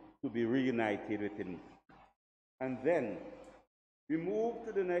liberated to be reunited with Him. And then we move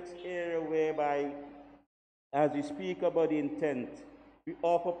to the next area whereby, as we speak about the intent, we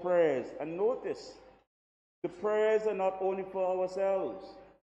offer prayers. And notice, the prayers are not only for ourselves,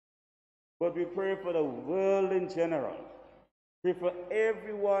 but we pray for the world in general. Pray for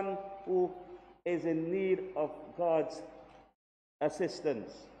everyone who is in need of God's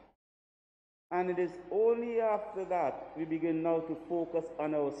assistance. And it is only after that we begin now to focus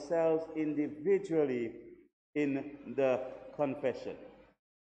on ourselves individually in the confession.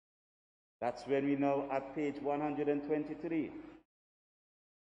 That's when we now at page 123.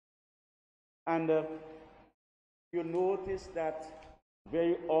 And you'll notice that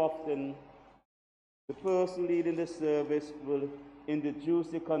very often the person leading the service will introduce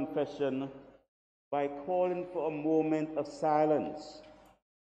the confession by calling for a moment of silence,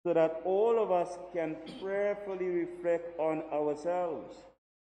 so that all of us can prayerfully reflect on ourselves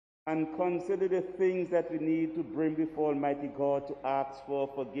and consider the things that we need to bring before Almighty God to ask for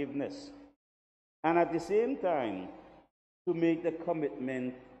forgiveness, and at the same time to make the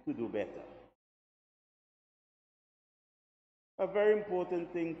commitment to do better. A very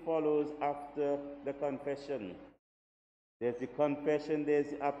important thing follows after the confession. There's the confession,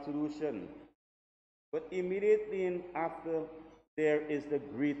 there's the absolution. But immediately after, there is the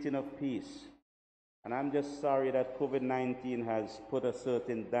greeting of peace. And I'm just sorry that COVID-19 has put a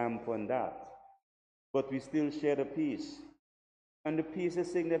certain damp on that. But we still share the peace. And the peace is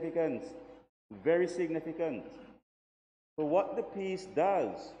significant, very significant. So what the peace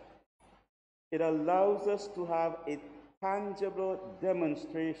does, it allows us to have a tangible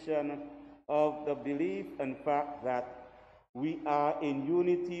demonstration of the belief and fact that we are in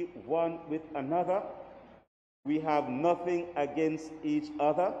unity one with another. We have nothing against each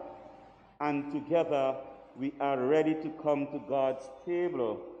other, and together we are ready to come to God's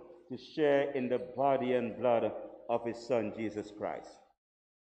table to share in the body and blood of His Son, Jesus Christ.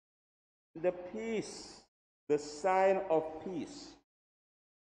 The peace, the sign of peace,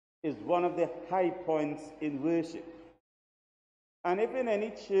 is one of the high points in worship. And if in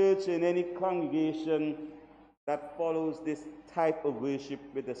any church, in any congregation that follows this type of worship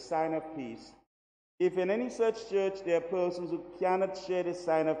with the sign of peace, if in any such church there are persons who cannot share the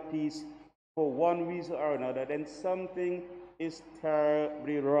sign of peace for one reason or another, then something is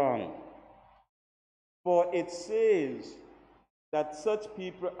terribly wrong. For it says that such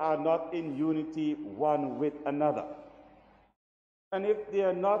people are not in unity one with another. And if they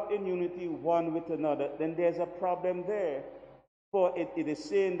are not in unity one with another, then there's a problem there. For it is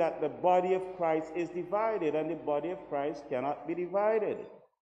saying that the body of Christ is divided, and the body of Christ cannot be divided.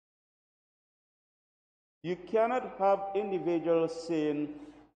 You cannot have individuals saying,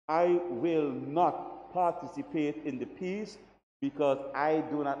 I will not participate in the peace because I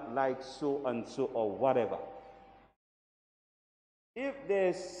do not like so and so or whatever. If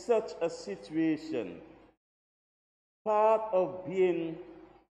there's such a situation, part of being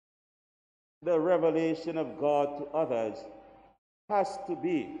the revelation of God to others has to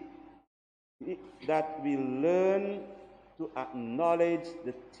be that we learn to acknowledge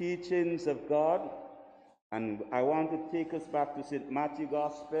the teachings of God And I want to take us back to St. Matthew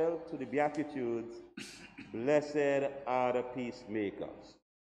Gospel, to the Beatitudes. Blessed are the peacemakers.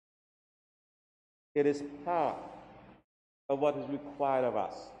 It is part of what is required of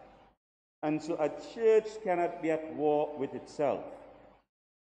us. And so a church cannot be at war with itself.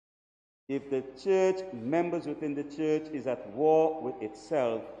 If the church, members within the church, is at war with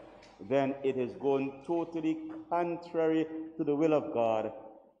itself, then it is going totally contrary to the will of God.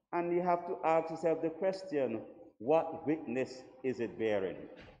 And you have to ask yourself the question, what witness is it bearing?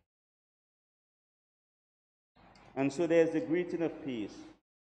 And so there's the greeting of peace.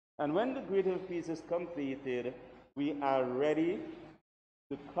 And when the greeting of peace is completed, we are ready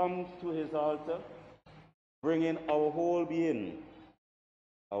to come to his altar, bringing our whole being,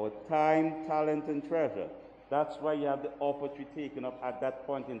 our time, talent, and treasure. That's why you have the offertory taken up at that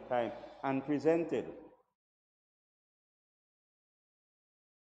point in time and presented.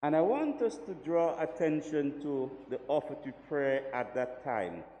 And I want us to draw attention to the offertory prayer at that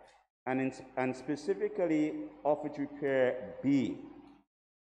time, and specifically offertory prayer B.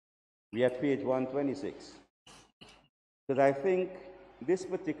 We are page 126. Because I think this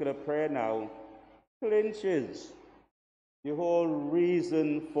particular prayer now clinches the whole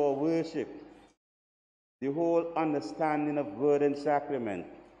reason for worship, the whole understanding of word and sacrament.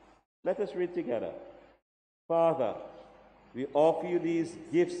 Let us read together. Father, we offer you these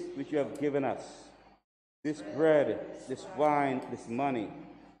gifts which you have given us, this bread, this wine, this money.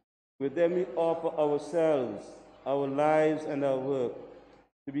 With them we offer ourselves, our lives, and our work,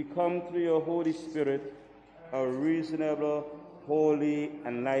 to become through your Holy Spirit a reasonable, holy,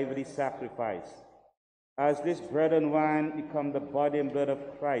 and lively sacrifice. As this bread and wine become the body and blood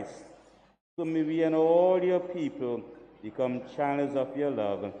of Christ, so may we and all your people become channels of your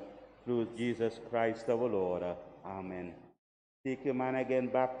love through Jesus Christ our Lord. Amen. Take your mind again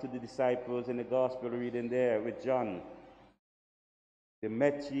back to the disciples in the gospel reading there with John. They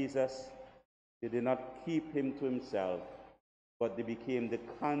met Jesus. They did not keep him to himself, but they became the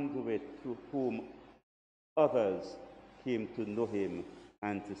conduit through whom others came to know him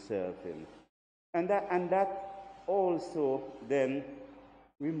and to serve him. And that also then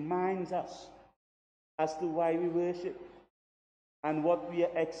reminds us as to why we worship and what we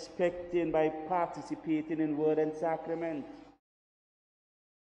are expecting by participating in word and sacrament.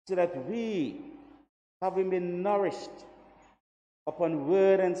 So that we, having been nourished upon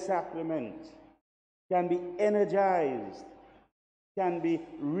word and sacrament, can be energized, can be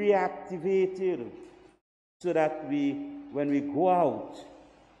reactivated, so that we, when we go out,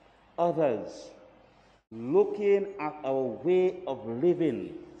 others, looking at our way of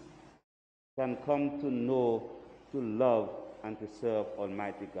living, can come to know, to love, and to serve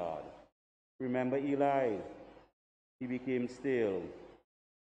Almighty God. Remember Eli? He became still,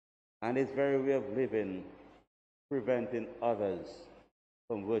 and his very way of living preventing others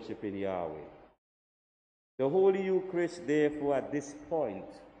from worshiping Yahweh. The Holy Eucharist, therefore, at this point,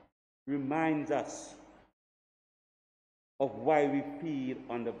 reminds us of why we feed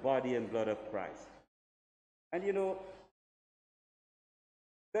on the body and blood of Christ. And you know,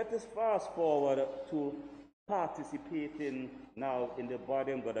 let us fast forward to participating now in the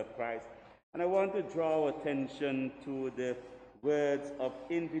body and blood of Christ. And I want to draw attention to the words of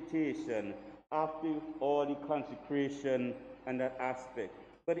invitation after all the consecration and that aspect,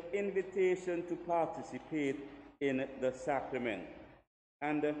 but the invitation to participate in the sacrament.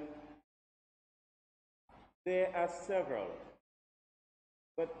 And there are several,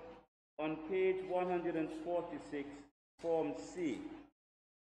 but on page 146, Form C,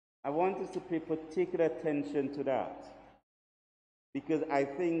 I want us to pay particular attention to that, because I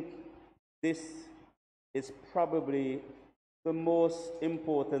think this is probably the most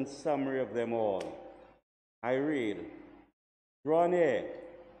important summary of them all. I read, draw near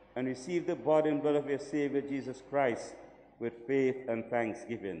and receive the body and blood of your Savior Jesus Christ with faith and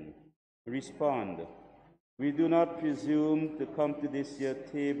thanksgiving. Respond, we do not presume to come to this your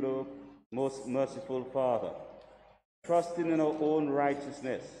table, most merciful Father, trusting in our own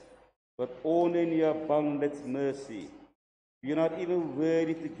righteousness, but only in your boundless mercy. We are not even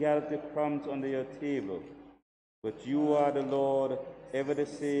worthy to gather the crumbs under your table, but you are the Lord, ever the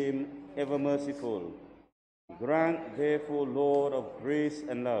same, ever merciful. Grant, therefore, Lord of grace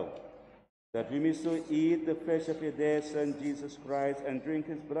and love, that we may so eat the flesh of your dear Son, Jesus Christ, and drink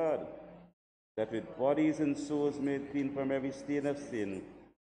his blood, that with bodies and souls made clean from every stain of sin,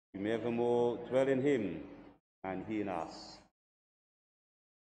 we may evermore dwell in him and he in us.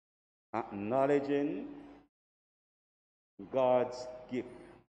 Acknowledging God's gift.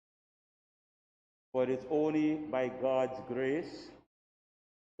 For it is only by God's grace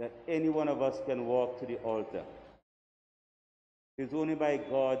that any one of us can walk to the altar. It's only by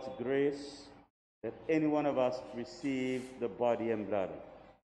God's grace that any one of us receive the body and blood.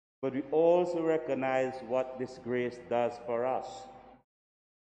 But we also recognize what this grace does for us.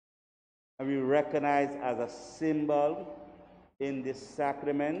 And we recognize as a symbol in this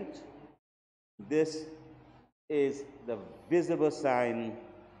sacrament, this is the visible sign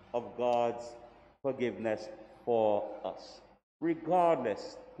of God's forgiveness for us,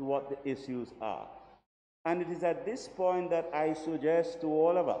 regardless to what the issues are. And it is at this point that I suggest to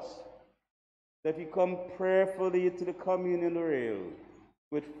all of us that we come prayerfully to the communion rail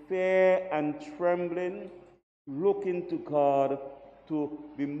with fear and trembling, looking to God to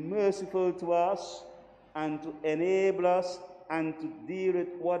be merciful to us and to enable us and to deal with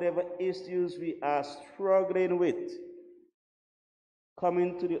whatever issues we are struggling with.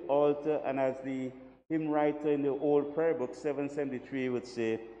 Coming to the altar, and as the hymn writer in the old prayer book 773 would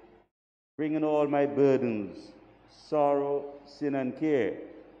say, bringing all my burdens, sorrow, sin, and care,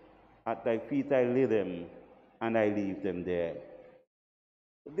 at thy feet I lay them, and I leave them there.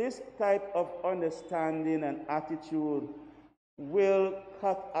 This type of understanding and attitude will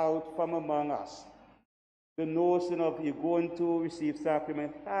cut out from among us the notion of you going to receive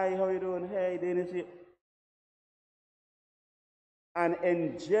sacrament. Hi, how you doing? Hey, Dennis. And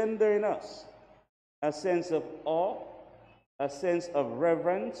engender in us a sense of awe, a sense of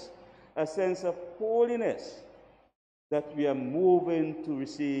reverence, a sense of holiness, that we are moving to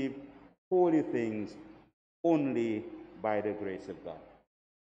receive holy things only by the grace of God.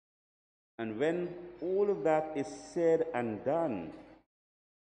 And when all of that is said and done,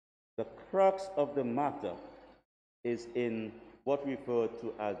 the crux of the matter is in what we refer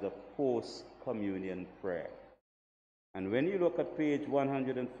to as the post-communion prayer. And when you look at page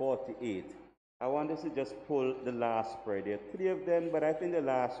 148, I want us to just pull the last prayer. There are 3 of them, but I think the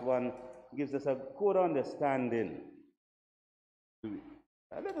last one gives us a good understanding.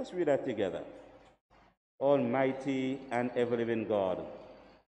 Let us read that together. Almighty and ever-living God,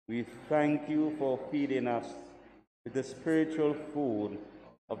 we thank you for feeding us with the spiritual food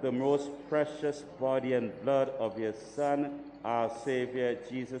of the most precious body and blood of your Son, our Savior,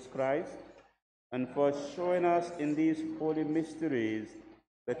 Jesus Christ, and for showing us in these holy mysteries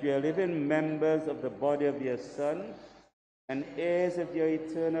that we are living members of the body of your Son and heirs of your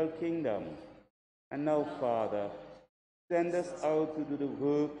eternal kingdom. And now, Father, send us out to do the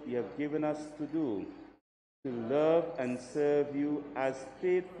work you have given us to do, to love and serve you as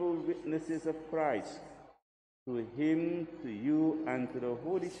faithful witnesses of Christ. To him, to you, and to the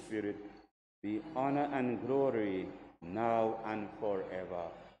Holy Spirit be honor and glory now and forever.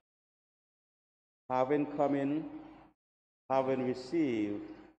 Having come in, having received,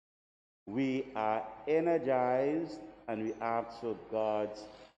 we are energized, and we ask for God's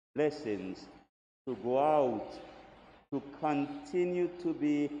blessings to go out, to continue to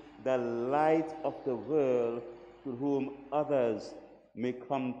be the light of the world, to whom others may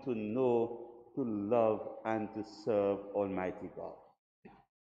come to know, to love, and to serve Almighty God.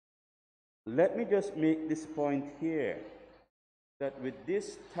 Let me just make this point here, that with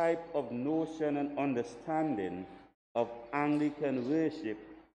this type of notion and understanding of Anglican worship,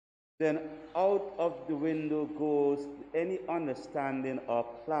 then out of the window goes any understanding or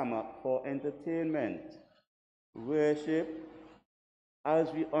clamor for entertainment. Worship,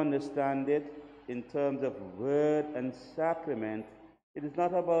 as we understand it in terms of word and sacrament, it is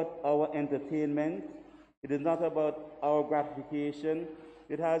not about our entertainment. It is not about our gratification.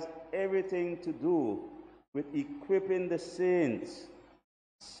 It has everything to do with equipping the saints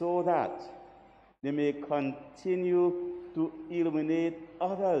so that they may continue to illuminate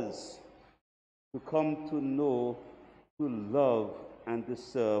others to come to know, to love, and to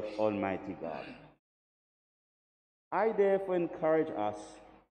serve Almighty God. I therefore encourage us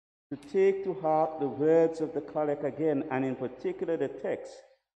to take to heart the words of the collect again, and in particular the text,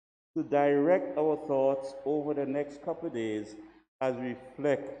 to direct our thoughts over the next couple of days as we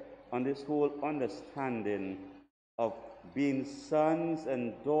reflect on this whole understanding of being sons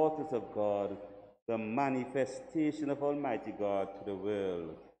and daughters of God, the manifestation of Almighty God to the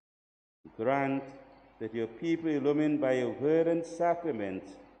world. Grant that your people, illumined by your word and sacrament,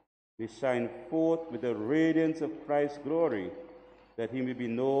 will shine forth with the radiance of Christ's glory, that he may be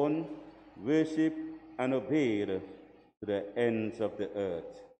known, worshipped, and obeyed to the ends of the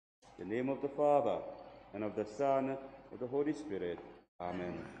earth. In the name of the Father, and of the Son, and of the Holy Spirit.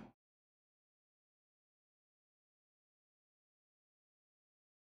 Amen.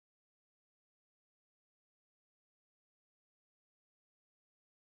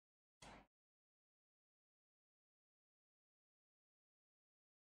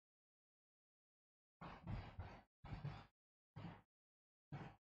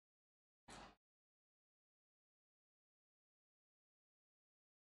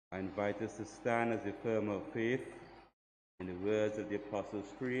 I invite us to stand as the firm of faith in the words of the Apostles'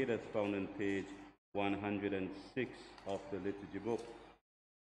 Creed as found on page 106 of the liturgy book.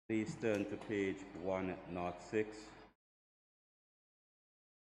 Please turn to page 106.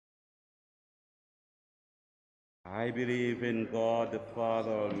 I believe in God the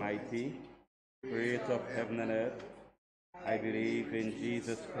Father Almighty, creator of heaven and earth. I believe in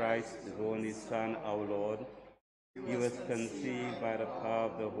Jesus Christ, his only Son, our Lord. He was conceived by the power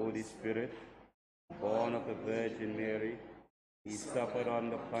of the Holy Spirit, born of the Virgin Mary. He suffered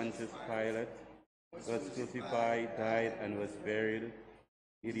under Pontius Pilate, was crucified, died, and was buried.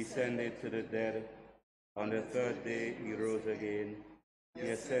 He descended to the dead. On the third day he rose again. He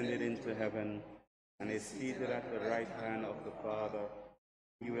ascended into heaven and is seated at the right hand of the Father.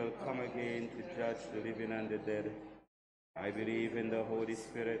 He will come again to judge the living and the dead. I believe in the Holy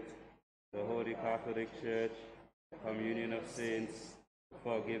Spirit, the Holy Catholic Church, communion of saints,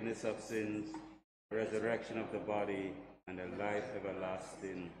 forgiveness of sins, resurrection of the body, and a life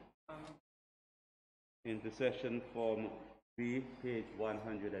everlasting. Intercession Form B, page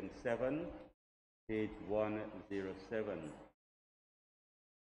 107, page 107.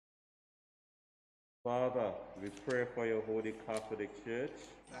 Father, we pray for your Holy Catholic Church,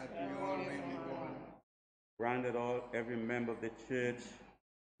 that we all may be one. Grant that every member of the Church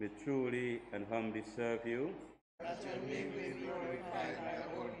may truly and humbly serve you. That your name may be glorified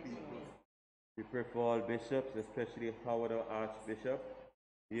by all people. We pray for all bishops, especially Howard, our Archbishop,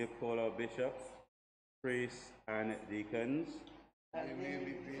 Leopold, our bishops, priests and deacons. That we may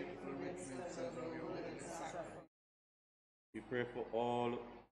be faithful witnesses of your holy sacrament. We pray for all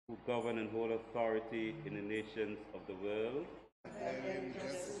who govern and hold authority in the nations of the world. That there may be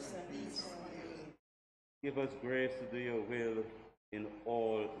justice and peace on the earth. Give us grace to do your will in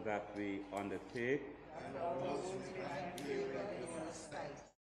all that we undertake. And those who grant favor in your sight.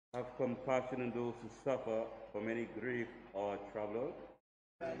 Have compassion on those who suffer from any grief or trouble.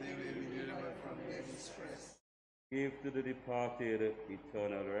 That they may be delivered from their distress. Give to the departed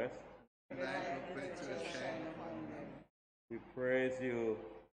eternal rest. And light perpetual shine upon them. We praise you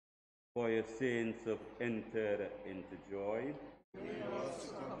for your saints who have entered into joy. Bring us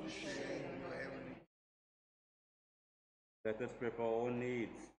to come to share in your heavenly. Let us pray for our own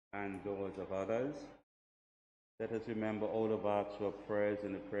needs and those of others. Let us remember all of our actual prayers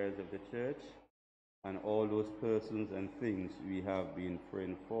and the prayers of the Church and all those persons and things we have been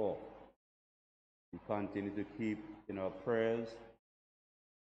praying for. We continue to keep in our prayers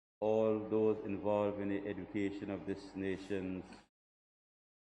all those involved in the education of this nation's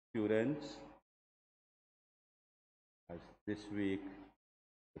students. As this week,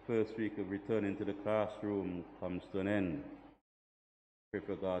 the first week of returning to the classroom comes to an end. Pray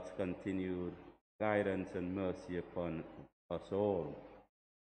for God's continued guidance and mercy upon us all.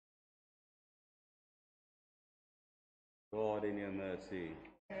 Lord, in your mercy,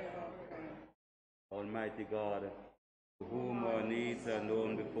 Almighty God, to whom our needs are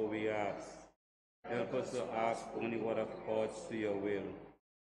known before we ask, help us to ask only what accords to your will,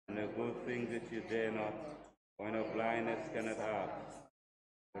 and the good things which you dare not, when our blindness cannot ask.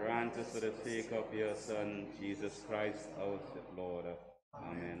 Grant us for the sake of your Son, Jesus Christ, our Lord.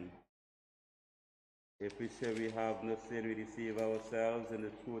 Amen. If we say we have no sin, we deceive ourselves, and the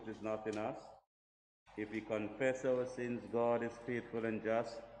truth is not in us. If we confess our sins, God is faithful and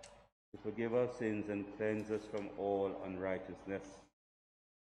just to forgive our sins and cleanse us from all unrighteousness.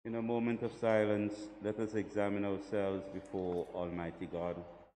 In a moment of silence, let us examine ourselves before Almighty God.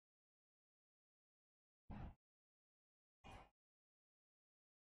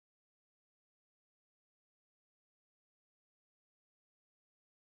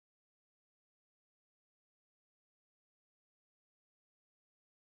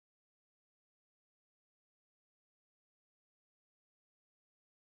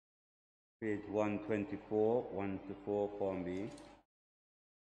 Page 124, 124, Form B.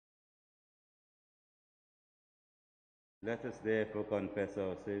 Let us therefore confess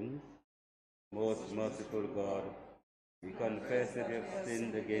our sins. Most merciful God, we confess that we have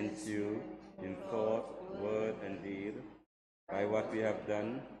sinned against you in thought, word, and deed, by what we have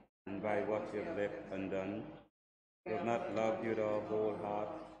done and by what we have left undone. We have not loved you with our whole heart.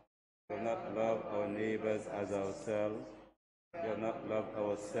 We have not loved our neighbors as ourselves. We have not loved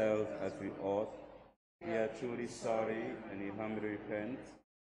ourselves as we ought. We are truly sorry and we humbly repent.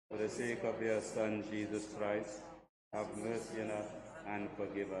 For the sake of your Son, Jesus Christ, have mercy on us and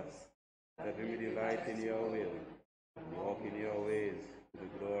forgive us, that we may delight in your will and walk in your ways to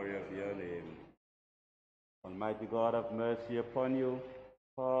the glory of your name. Almighty God, have mercy upon you,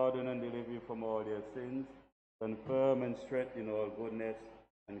 pardon and deliver you from all your sins, confirm and strengthen all goodness,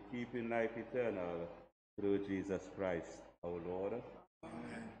 and keep in life eternal through Jesus Christ, our Lord.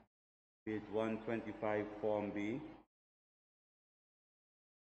 Amen. Page 125, Form B.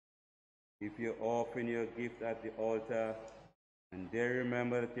 If you're offering your gift at the altar, and there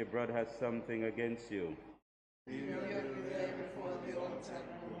remember that your brother has something against you, Leave your gift there before the altar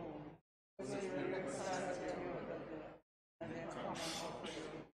and home. So you reconcile to your brother, and then come and offer it.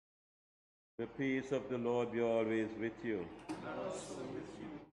 the peace of the Lord be always with you. And also with you.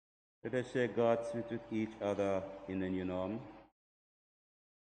 Let us share God's spirit with each other in the new norm.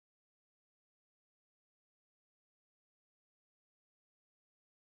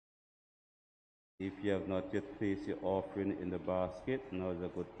 If you have not yet placed your offering in the basket, now is a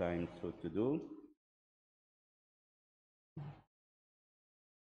good time to do.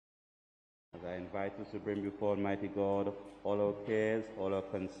 As I invite us to bring before Almighty God all our cares, all our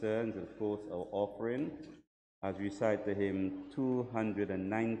concerns, and of course our offering, as we recite the hymn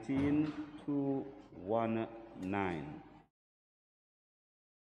 219, 219.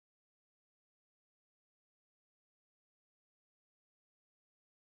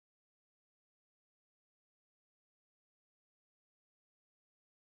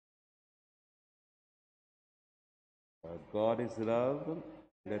 God is love,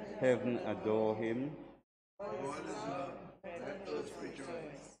 let heaven adore him. God is love, let earth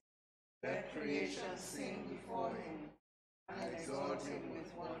rejoice. Let creation sing before him, and exalt him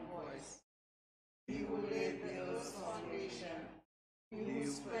with one voice. He who laid the earth's foundation, he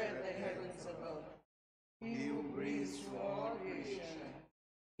who spread the heavens above, he who breathes through all creation,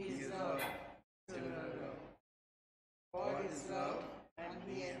 he is love, eternal love. God is love, and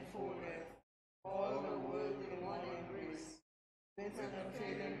he enfoldeth all the world in one embrace. With an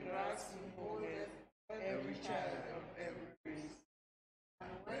unfailing grasp he holdeth every child of every race. And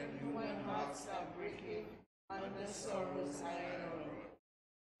when human hearts are breaking under sorrow's iron rod,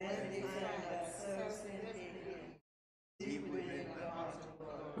 then they find themselves in pain, deep within the heart of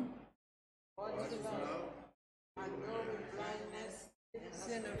God. God is love, and though with blindness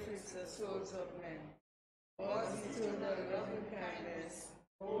sin afflicts the souls of men, God's eternal loving kindness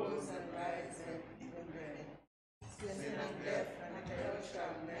holds and guides them even then. Sin and death and hell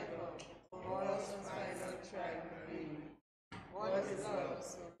shall never, for us final triumph reign. God is love,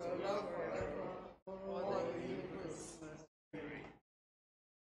 so love forever, all the universe must reign.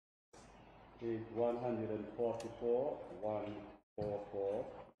 Page 144, 144.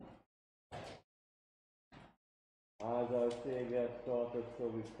 As our Savior taught us, so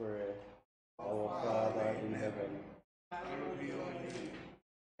we pray. Our Father in heaven, Hallowed be your name.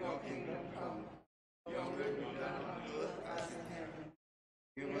 Your kingdom come. Your will be done on earth as in heaven.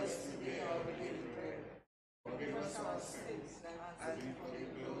 Give us today our daily bread. Forgive us our sins, as we forgive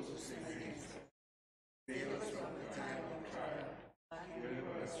those who sin against us. Save us from the time of trial, and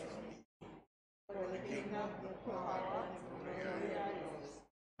deliver us from evil. For the kingdom, the power, and the glory are yours,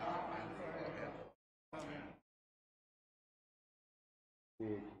 now and forever. Amen.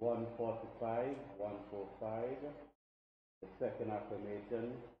 page 145, 145. The second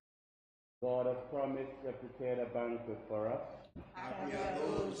affirmation. God has promised to prepare a banquet for us. Happy are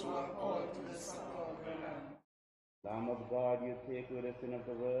those who are called to the supper of the Lamb. Lamb of God, you take away the sin of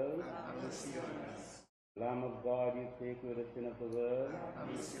the world. Have mercy on us. Lamb of God, you take away the sin of the world.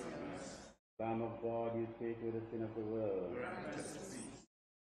 Have mercy on us. Lamb of God, you take away the sin of the world. Grant us peace.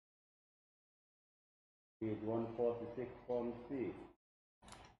 Page 146, Form C.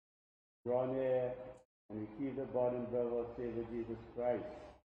 Draw near and receive the body and blood of our Savior Jesus Christ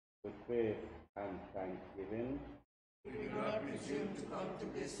with faith and thanksgiving. We do not presume to come to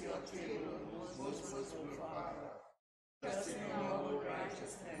this your table, most merciful Father, trusting in your own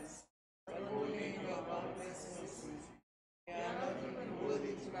righteousness, but only in your boundless mercy. We are not even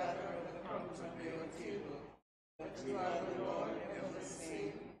worthy to gather of the crumbs under your table, but you are the Lord, ever the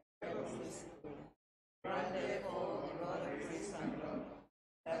same, ever merciful. Grant therefore, O Lord of grace and love,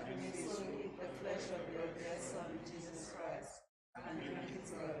 that we may so eat the flesh of your dear Son, Jesus Christ, and drink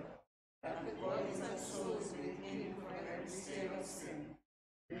his blood, that the bodies and souls redeemed from every stain of sin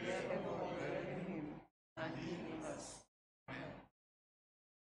may evermore dwell in him and he in us. Amen.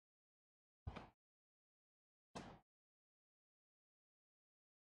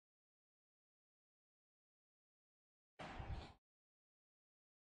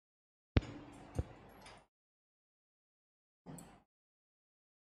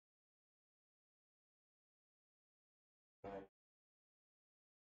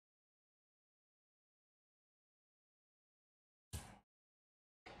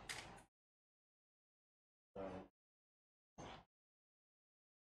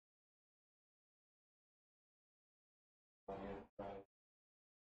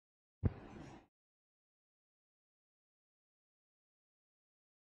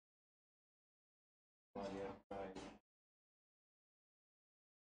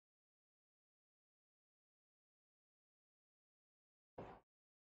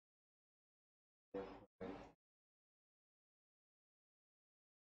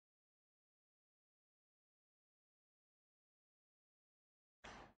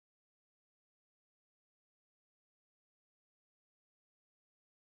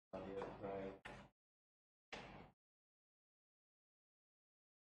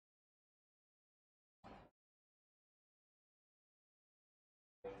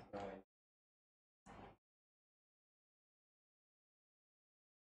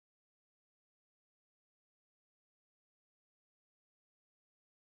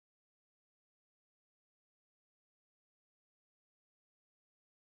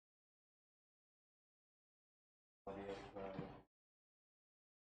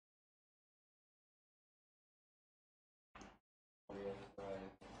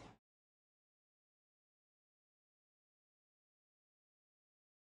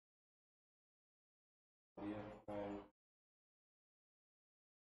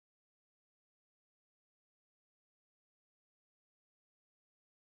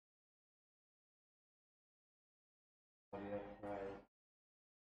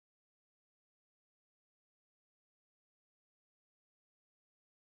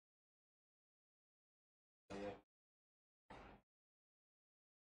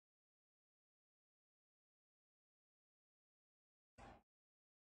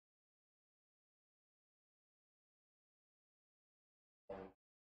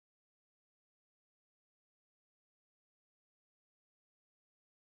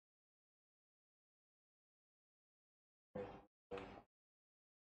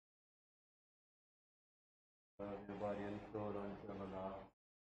 Your body and soul unto everlasting.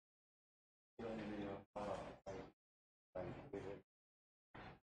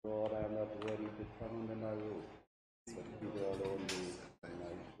 Lord, I am not ready to come under my roof, but you alone do, and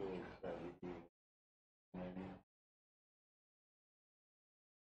my soul shall be healed. Amen.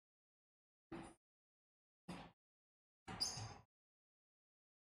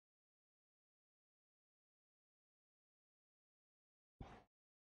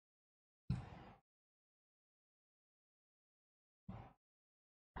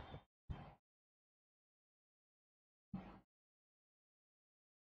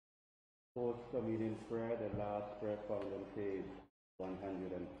 Fourth Communion Prayer, the last prayer found on page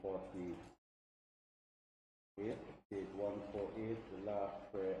 148. Page 148, the last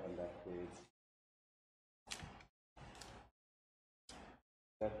prayer on that page.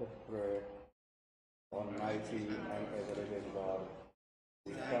 Let us pray. Almighty and ever-living God,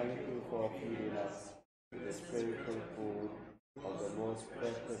 we thank you for feeding us with the spiritual food of the most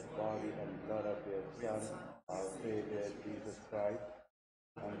precious body and blood of your Son, our Savior Jesus Christ,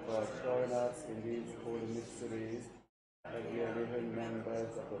 and for showing us in these holy mysteries that we are living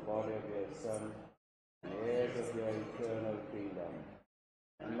members of the body of your Son, and heirs of your eternal kingdom.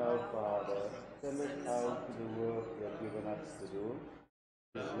 And now, Father, send us out to the work you have given us to do,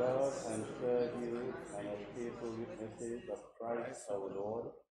 to love and serve you, and as faithful witnesses of Christ our Lord.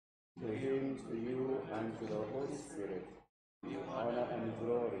 To him, to you, and to the Holy Spirit, be honor and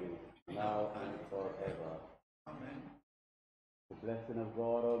glory, now and forever. Amen. The blessing of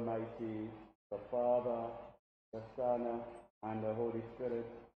God Almighty, the Father, the Son, and the Holy Spirit,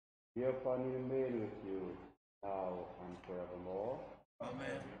 be upon you and remain with you, now and forevermore.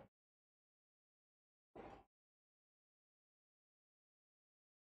 Amen.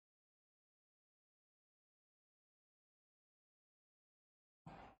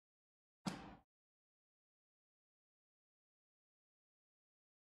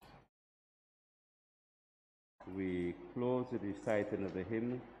 We close the reciting of the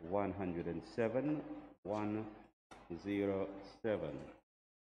hymn 107, 107.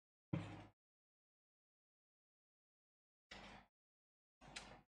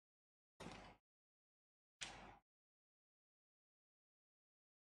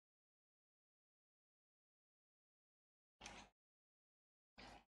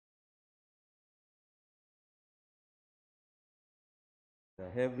 The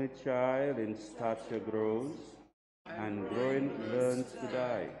heavenly child in stature grows, and growing learns to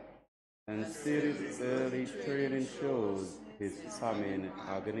die, and still his early training shows his coming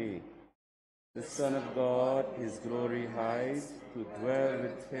agony. The Son of God his glory hides, to dwell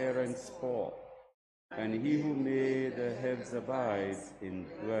with parents poor, and he who made the heavens abides in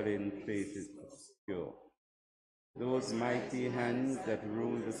dwelling places obscure. Those mighty hands that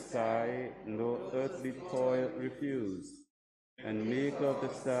rule the sky, no earthly toil refuse, and make of the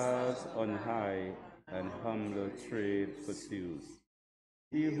stars on high, and humbler trade pursues.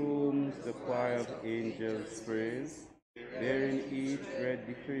 He whom the choir of angels praise, bearing each red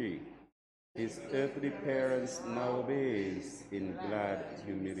decree, his earthly parents now obeys in glad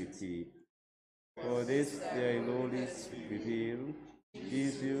humility. For this thy lowly reveal,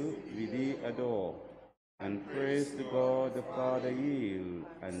 Jesus we thee adore, and praise to God the Father yield,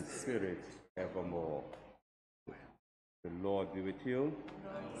 and Spirit evermore. The Lord be with you.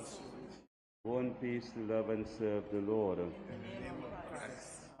 Go in peace to love and serve the Lord.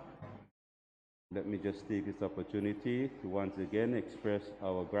 Let me just take this opportunity to once again express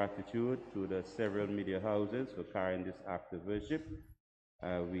our gratitude to the several media houses for carrying this act of worship.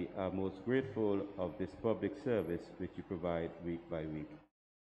 We are most grateful of this public service which you provide week by week.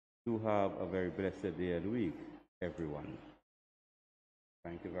 Do have a very blessed day and week, everyone.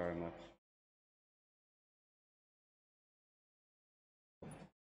 Thank you very much.